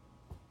that.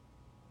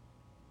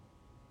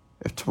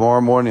 If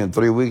tomorrow morning in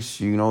 3 weeks,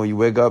 you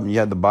wake up and you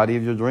have the body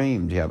of your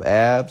dreams, you have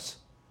abs,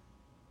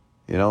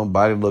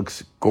 body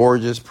looks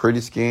gorgeous, pretty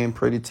skin,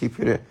 pretty teeth,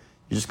 you're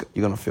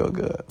going to feel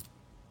good.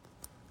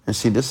 And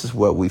see, this is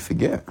what we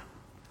forget.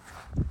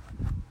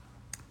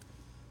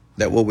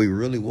 That what we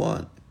really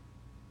want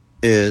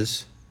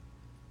is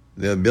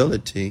the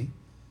ability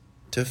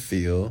to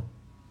feel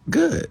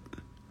good.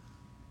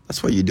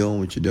 That's why you're doing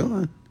what you're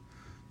doing.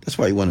 That's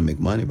why you want to make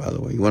money, by the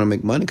way. You want to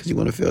make money because you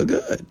want to feel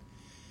good.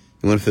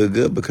 You want to feel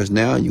good because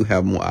now you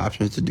have more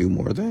options to do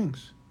more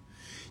things.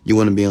 You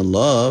want to be in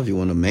love. You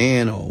want a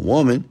man or a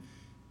woman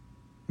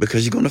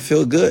because you're going to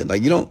feel good.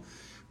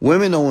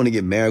 Women don't want to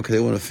get married because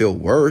they want to feel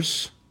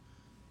worse.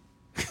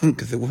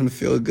 Because they want to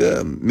feel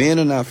good. Men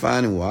are not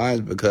finding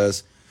wives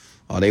because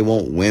they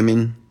want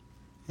women.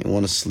 They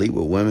want to sleep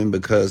with women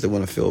because they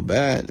want to feel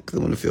bad. Because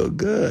they want to feel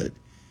good.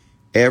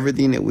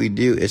 Everything that we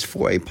do is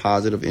for a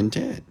positive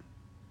intent.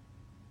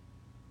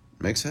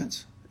 Make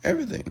sense?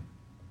 Everything.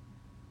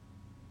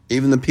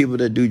 Even the people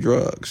that do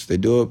drugs, they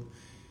do it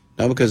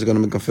not because it's going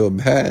to make them feel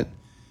bad.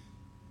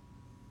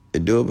 They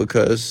do it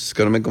because it's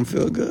going to make them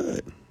feel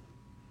good,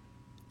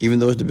 even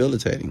though it's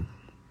debilitating.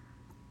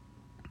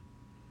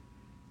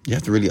 You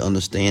have to really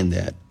understand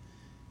that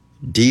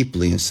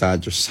deeply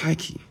inside your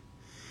psyche.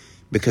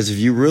 Because if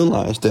you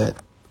realize that,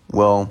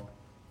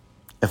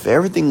 if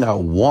everything I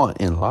want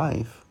in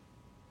life,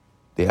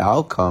 the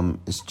outcome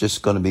is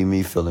just going to be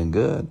me feeling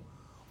good,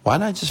 why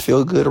not just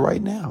feel good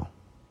right now?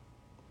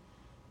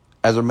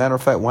 As a matter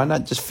of fact, why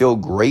not just feel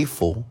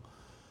grateful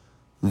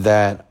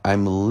that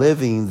I'm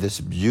living this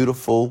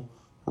beautiful,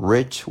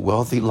 rich,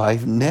 wealthy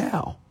life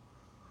now?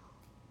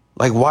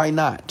 Why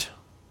not?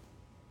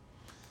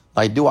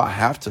 Do I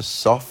have to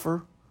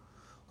suffer?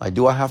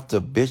 Do I have to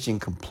bitch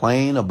and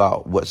complain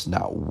about what's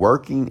not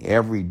working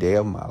every day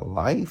of my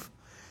life?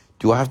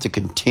 Do I have to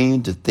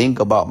continue to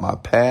think about my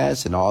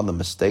past and all the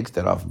mistakes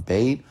that I've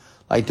made?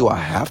 Do I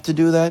have to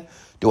do that?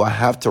 Do I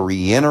have to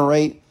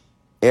reiterate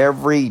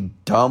every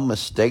dumb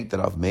mistake that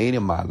I've made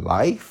in my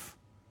life?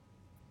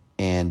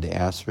 And the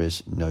answer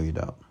is no, you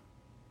don't.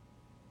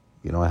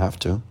 You don't have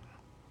to.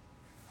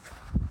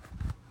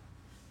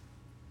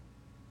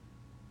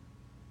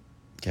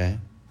 Okay?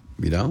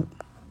 You don't.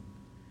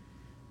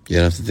 You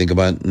don't have to think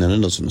about none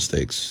of those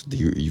mistakes.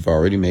 You've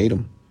already made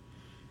them.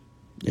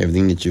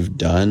 Everything that you've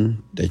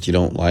done that you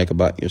don't like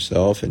about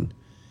yourself and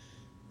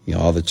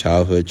All the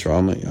childhood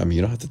trauma.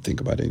 You don't have to think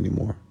about it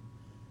anymore.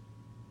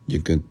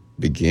 You can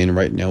begin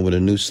right now with a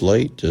new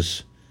slate.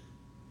 Just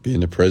be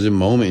in the present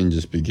moment and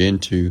just begin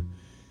to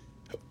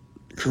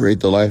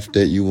create the life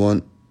that you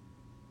want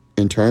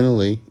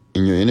internally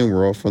in your inner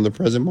world from the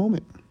present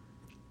moment.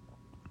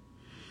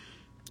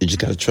 You just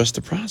got to trust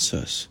the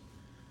process.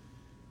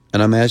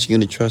 And I'm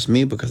asking you to trust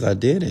me because I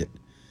did it.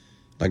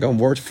 Like, I'm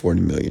worth $40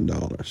 million.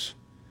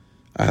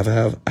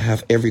 I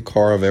have every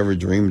car I've ever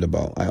dreamed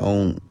about. I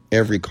own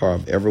every car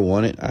I've ever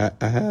wanted.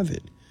 I have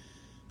it.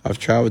 I've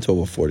traveled to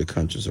over 40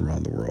 countries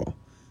around the world.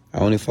 I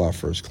only fly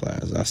first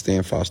class. I stay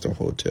in five-star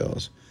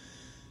hotels.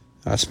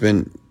 I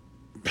spend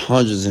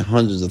hundreds and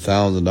hundreds of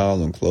thousands of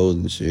dollars on clothes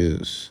and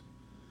shoes.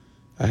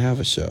 I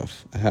have a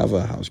chef. I have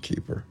a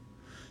housekeeper.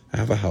 I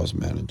have a house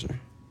manager.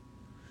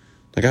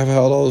 Like, I've had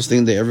all those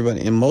things that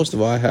everybody, and most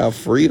of all, I have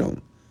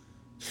freedom.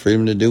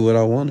 Freedom to do what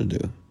I want to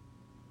do.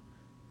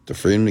 The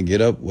freedom to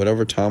get up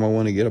whatever time I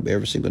want to get up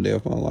every single day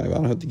of my life. I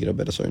don't have to get up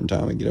at a certain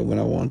time and get up when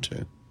I want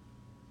to.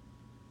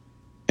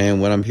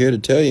 And what I'm here to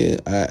tell you,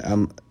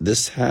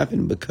 this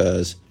happened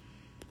because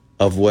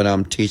of what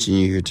I'm teaching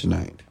you here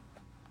tonight.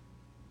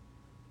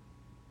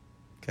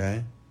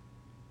 Okay?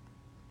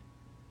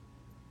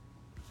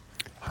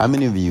 How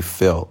many of you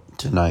felt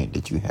tonight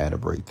that you had a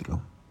breakthrough?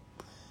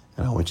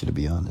 And I want you to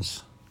be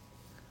honest.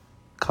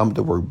 Come to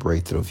the word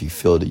breakthrough if you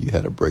feel that you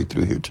had a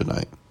breakthrough here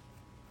tonight.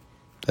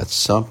 That's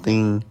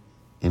something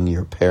in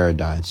your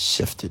paradigm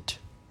shifted.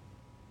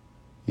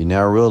 You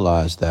now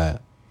realize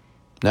that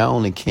not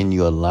only can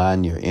you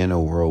align your inner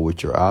world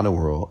with your outer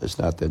world, it's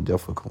not that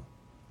difficult.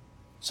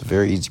 It's a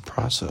very easy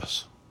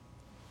process.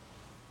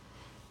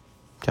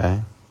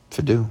 Okay?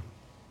 To do.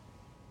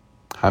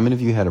 How many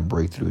of you had a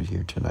breakthrough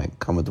here tonight?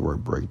 Come with the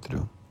word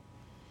breakthrough.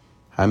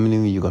 How many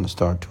of you are going to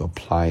start to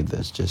apply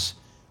this just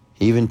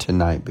even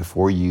tonight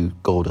before you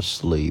go to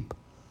sleep?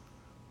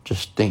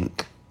 Just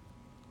think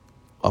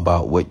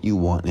about what you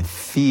want and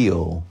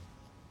feel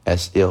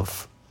as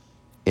if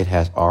it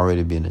has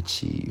already been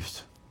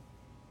achieved.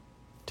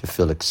 To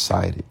feel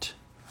excited.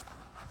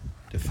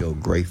 To feel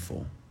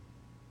grateful.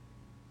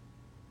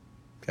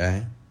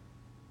 Okay?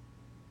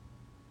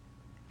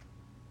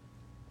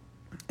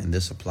 And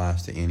this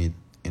applies to any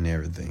and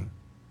everything.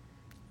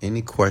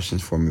 Any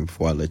questions for me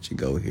before I let you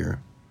go here?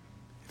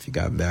 If you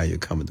got value,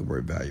 comment the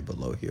word value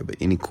below here. But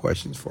any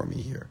questions for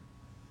me here?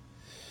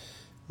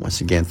 Once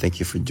again, thank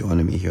you for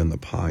joining me here on the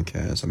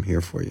podcast. I'm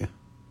here for you.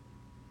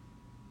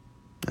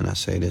 And I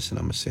say this and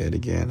I'm going to say it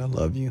again. I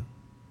love you.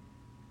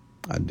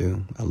 I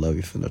do. I love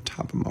you from the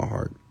top of my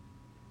heart.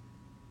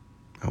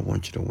 I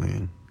want you to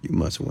win. You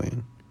must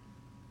win.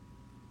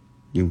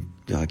 You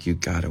got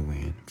to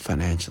win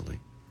financially.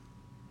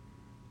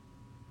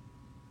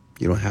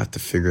 You don't have to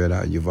figure it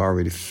out. You've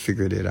already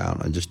figured it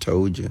out. I just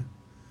told you.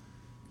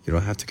 You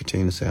don't have to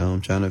continue to say, oh,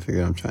 I'm trying to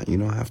figure it out. You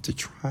don't have to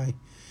try.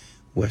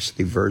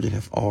 Wesley Virgin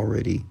have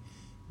already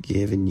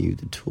given you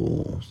the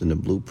tools and the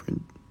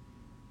blueprint.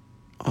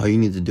 All you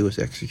need to do is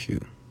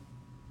execute.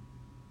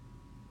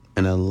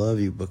 And I love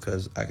you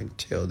because I can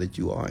tell that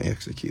you are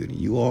executing.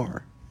 You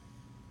are.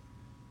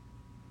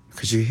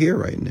 Because you're here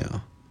right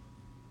now.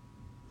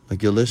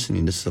 Like, you're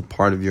listening. This is a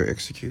part of your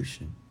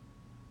execution.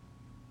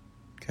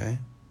 Okay?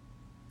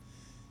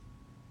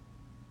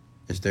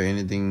 Is there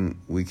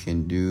anything we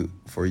can do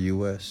for you,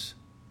 Wes?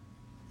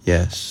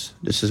 Yes.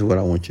 This is what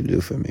I want you to do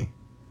for me.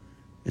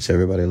 It's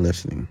everybody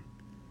listening.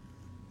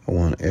 I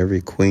want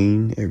every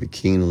queen, every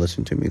king to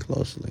listen to me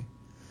closely.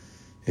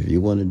 If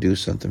you want to do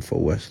something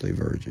for Wesley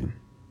Virgin,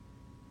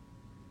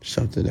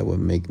 something that would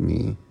make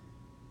me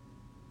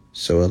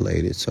so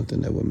elated,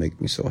 something that would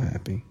make me so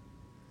happy,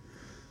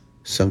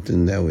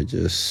 something that would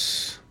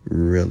just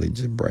really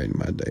just brighten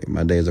my day.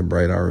 My days are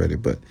bright already,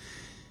 but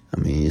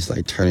it's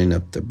like turning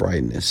up the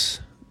brightness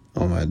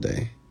on my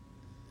day.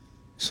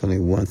 It's only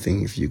one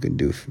thing if you can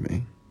do for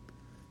me.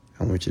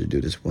 I want you to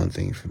do this one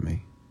thing for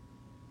me.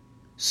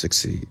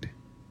 Succeed.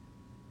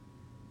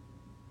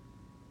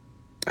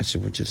 I just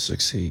want you to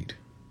succeed.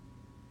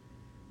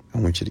 I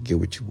want you to get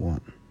what you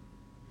want.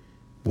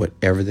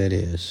 Whatever that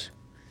is.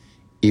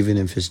 Even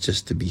if it's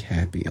just to be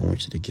happy, I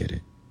want you to get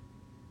it.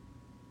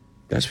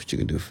 That's what you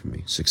can do for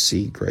me.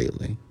 Succeed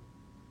greatly.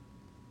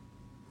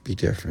 Be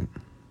different.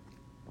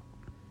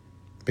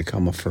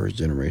 Become a first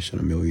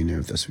generation millionaire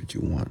if that's what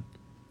you want.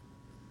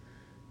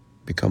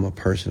 Become a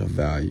person of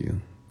value.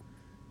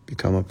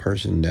 Become a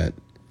person that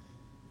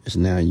is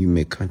now you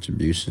make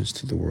contributions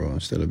to the world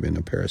instead of being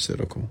a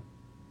parasitical.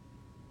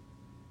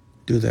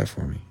 Do that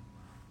for me.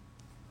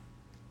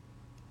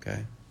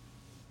 Okay?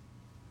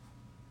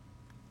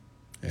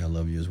 Hey, I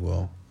love you as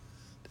well.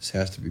 This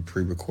has to be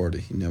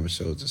pre-recorded. He never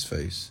shows his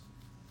face.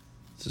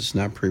 This is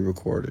not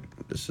pre-recorded.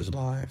 This is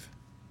live.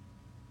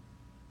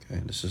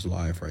 Okay, this is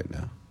live right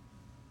now.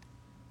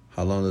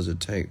 How long does it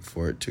take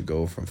for it to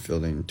go from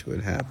feeling to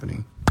it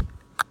happening?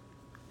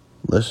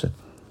 Listen.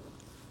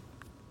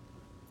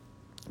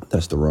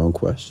 That's the wrong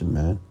question,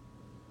 man.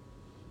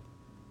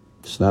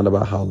 It's not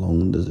about how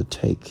long does it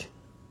take.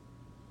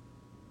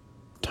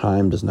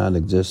 Time does not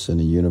exist in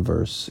the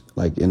universe.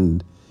 Like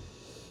in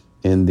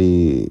In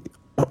the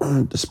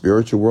the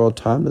spiritual world,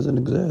 time doesn't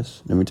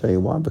exist. Let me tell you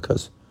why.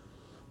 Because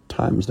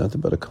time is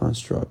nothing but a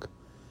construct.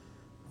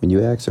 When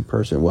you ask a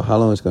person, well, how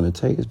long it's going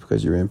to take, it's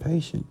because you're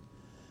impatient.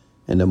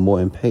 And the more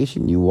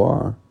impatient you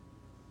are,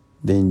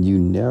 then you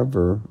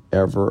never,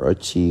 ever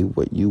achieve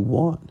what you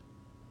want.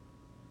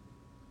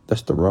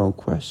 That's the wrong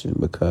question,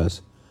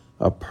 because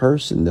a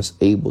person that's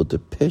able to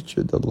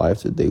picture the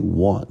life that they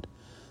want,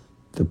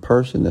 the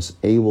person that's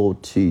able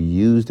to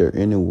use their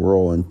inner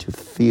world and to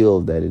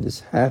feel that it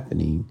is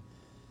happening,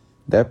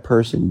 that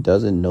person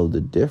doesn't know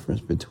the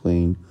difference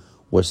between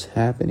what's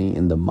happening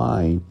in the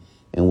mind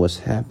and what's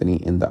happening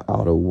in the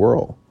outer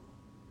world.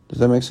 Does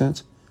that make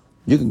sense?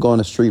 You can go on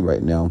the street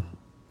right now,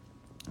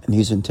 and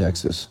he's in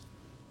Texas,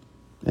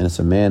 and it's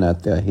a man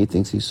out there. He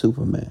thinks he's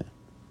Superman.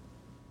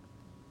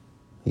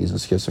 He's a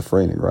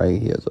schizophrenic,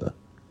 right? He has a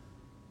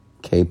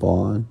cape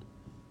on.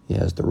 He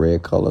has the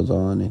red colors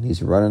on, and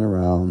he's running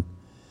around,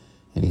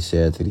 and he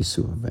says that he's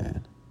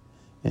Superman.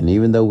 And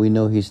even though we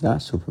know he's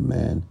not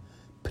Superman,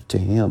 but to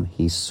him,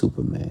 he's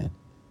Superman.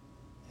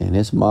 In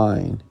his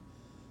mind,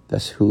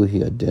 that's who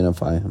he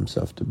identifies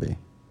himself to be.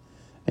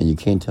 And you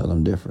can't tell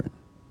him different.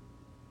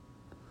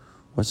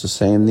 What's the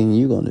same thing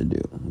you're going to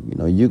do?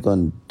 You're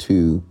going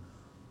to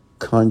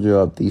conjure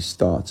up these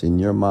thoughts in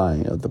your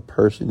mind of the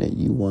person that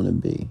you want to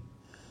be.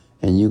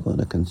 And you're going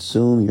to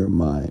consume your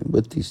mind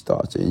with these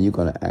thoughts. And you're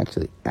going to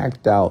actually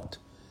act out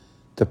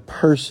the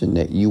person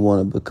that you want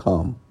to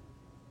become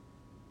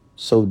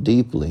so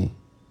deeply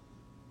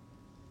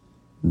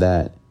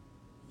that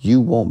you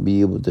won't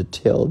be able to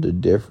tell the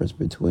difference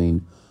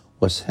between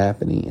what's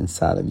happening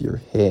inside of your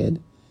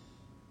head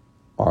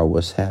or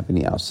what's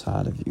happening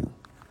outside of you.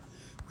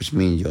 Which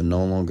means you'll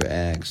no longer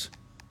ask,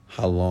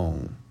 how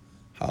long?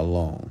 How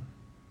long?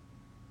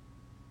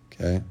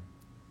 Okay?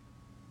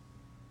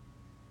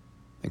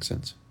 Makes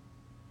sense?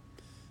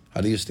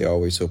 How do you stay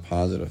always so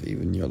positive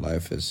even your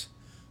life is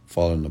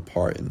falling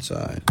apart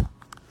inside?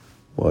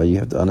 Well, you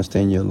have to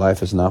understand your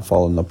life is not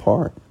falling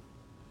apart.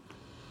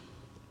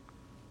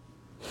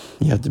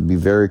 You have to be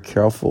very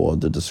careful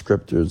of the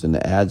descriptors and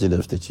the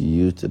adjectives that you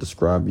use to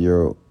describe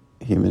your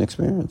human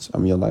experience.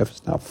 Your life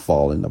is not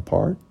falling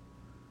apart.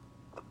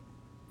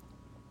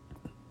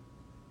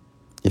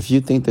 If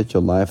you think that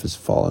your life is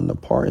falling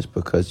apart, it's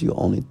because you're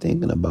only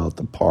thinking about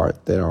the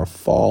part that are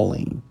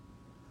falling.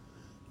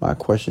 My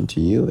question to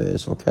you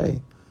is,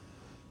 okay,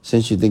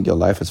 since you think your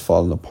life is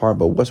falling apart,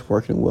 but what's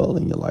working well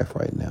in your life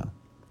right now?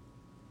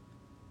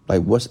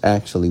 Like, what's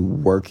actually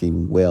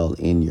working well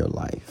in your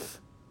life?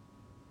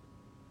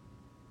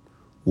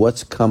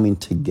 What's coming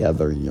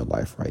together in your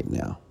life right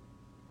now?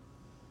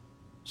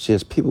 See,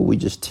 as people, we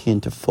just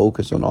tend to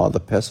focus on all the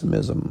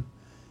pessimism.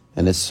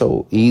 And it's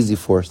so easy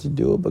for us to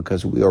do it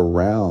because we're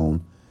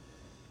around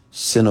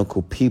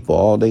cynical people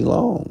all day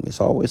long. It's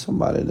always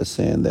somebody that's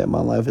saying that my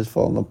life is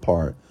falling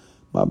apart.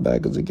 My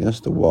back is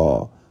against the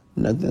wall.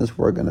 Nothing's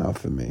working out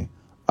for me.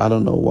 I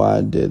don't know why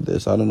I did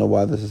this. I don't know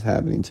why this is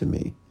happening to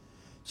me.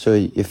 So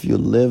if you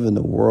live in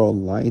a world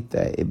like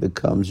that, it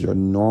becomes your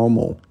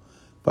normal.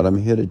 But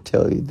I'm here to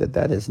tell you that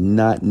that is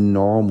not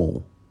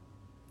normal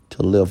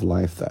to live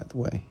life that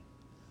way.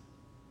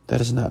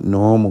 That is not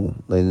normal,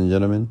 ladies and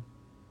gentlemen.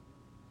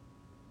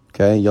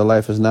 Okay, your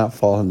life is not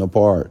falling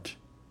apart.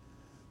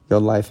 Your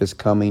life is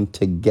coming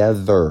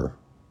together.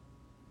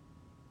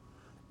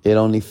 It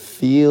only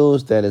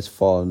feels that it's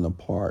falling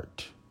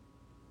apart.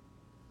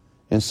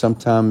 And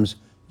sometimes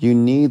you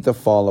need to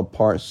fall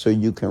apart so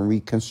you can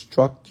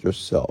reconstruct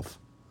yourself.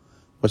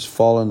 What's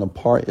falling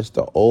apart is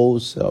the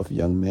old self,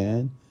 young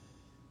man.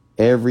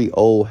 Every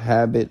old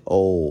habit,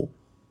 old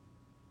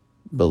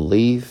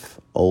belief,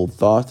 old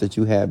thoughts that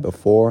you had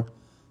before,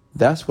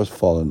 that's what's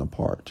falling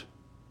apart.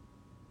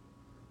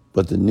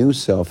 But the new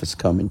self is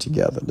coming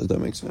together. Does that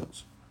make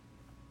sense?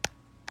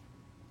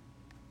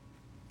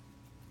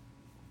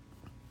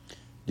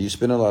 Do you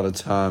spend a lot of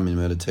time in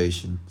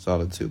meditation,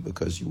 solitude,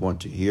 because you want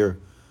to hear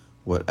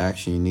what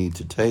action you need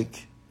to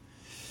take?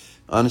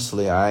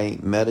 Honestly, I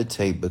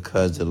meditate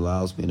because it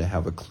allows me to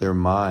have a clear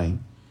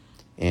mind.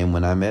 And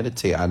when I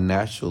meditate, I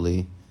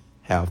naturally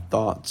have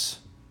thoughts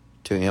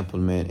to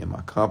implement in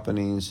my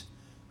companies.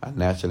 I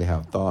naturally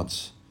have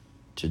thoughts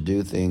to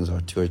do things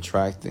or to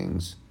attract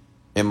things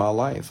in my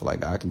life.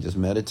 Like, I can just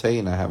meditate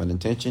and I have an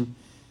intention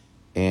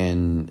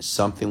and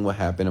something will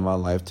happen in my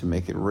life to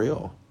make it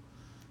real.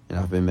 And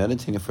I've been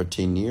meditating for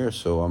 10 years,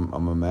 so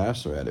I'm a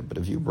master at it. But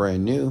if you're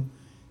brand new,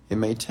 it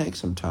may take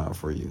some time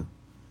for you.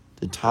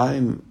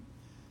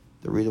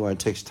 The reason why it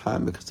takes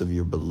time because of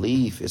your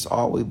belief. It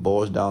always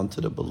boils down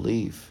to the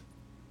belief.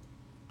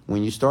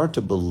 When you start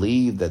to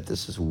believe that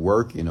this is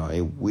working or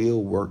it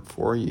will work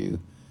for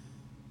you,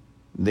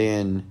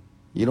 then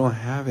you don't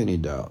have any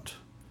doubt.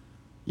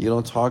 You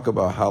don't talk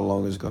about how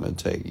long it's going to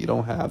take. You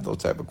don't have those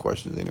type of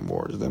questions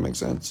anymore. Does that make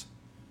sense?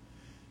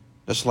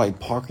 That's like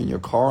parking your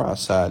car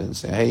outside and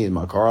saying, hey, is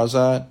my car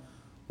outside?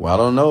 Well, I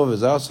don't know if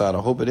it's outside. I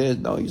hope it is.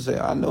 No, you say,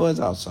 I know it's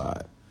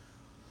outside.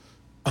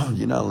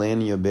 You're not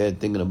laying in your bed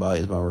thinking about,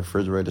 is my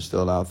refrigerator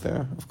still out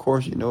there? Of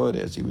course you know it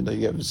is, even though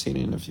you haven't seen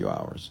it in a few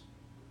hours.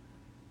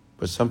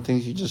 But some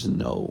things you just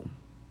know.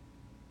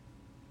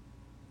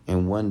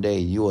 And one day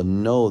you will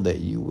know that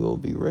you will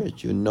be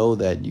rich. You'll know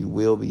that you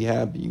will be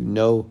happy. You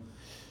know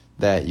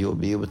that you'll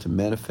be able to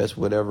manifest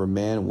whatever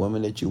man,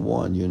 woman that you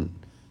want. You'll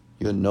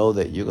know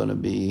that you're going to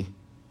be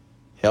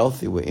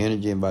healthy with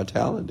energy and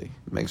vitality.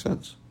 Make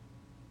sense?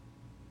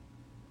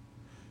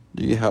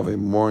 Do you have a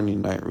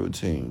morning night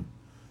routine?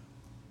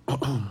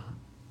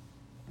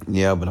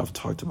 Yeah, but I've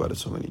talked about it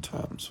so many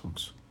times,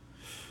 folks.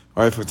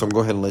 All right, folks, I'm going to go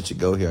ahead and let you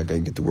go here. I got to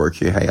get to work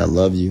here. Hey, I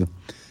love you.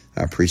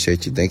 I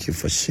appreciate you. Thank you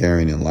for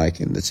sharing and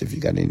liking this. If you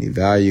got any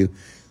value,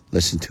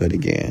 listen to it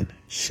again.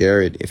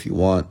 Share it if you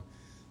want.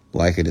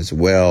 Like it as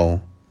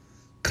well.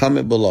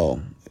 Comment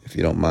below. If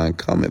you don't mind,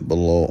 comment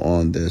below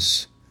on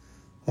this,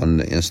 on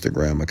the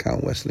Instagram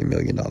account, Wesley $1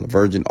 Million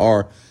Virgin,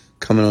 or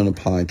comment on the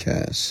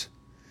podcast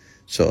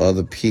so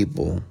other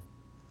people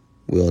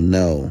will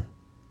know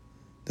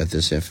that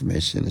this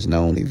information is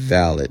not only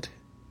valid,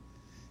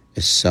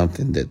 it's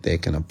something that they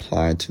can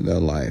apply to their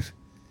life,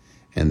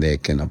 and they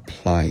can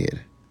apply it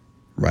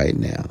right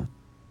now.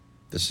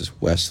 This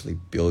is Wesley $1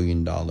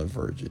 Billion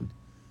Virgin.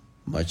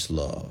 Much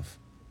love,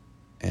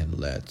 and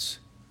let's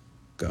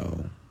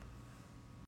go.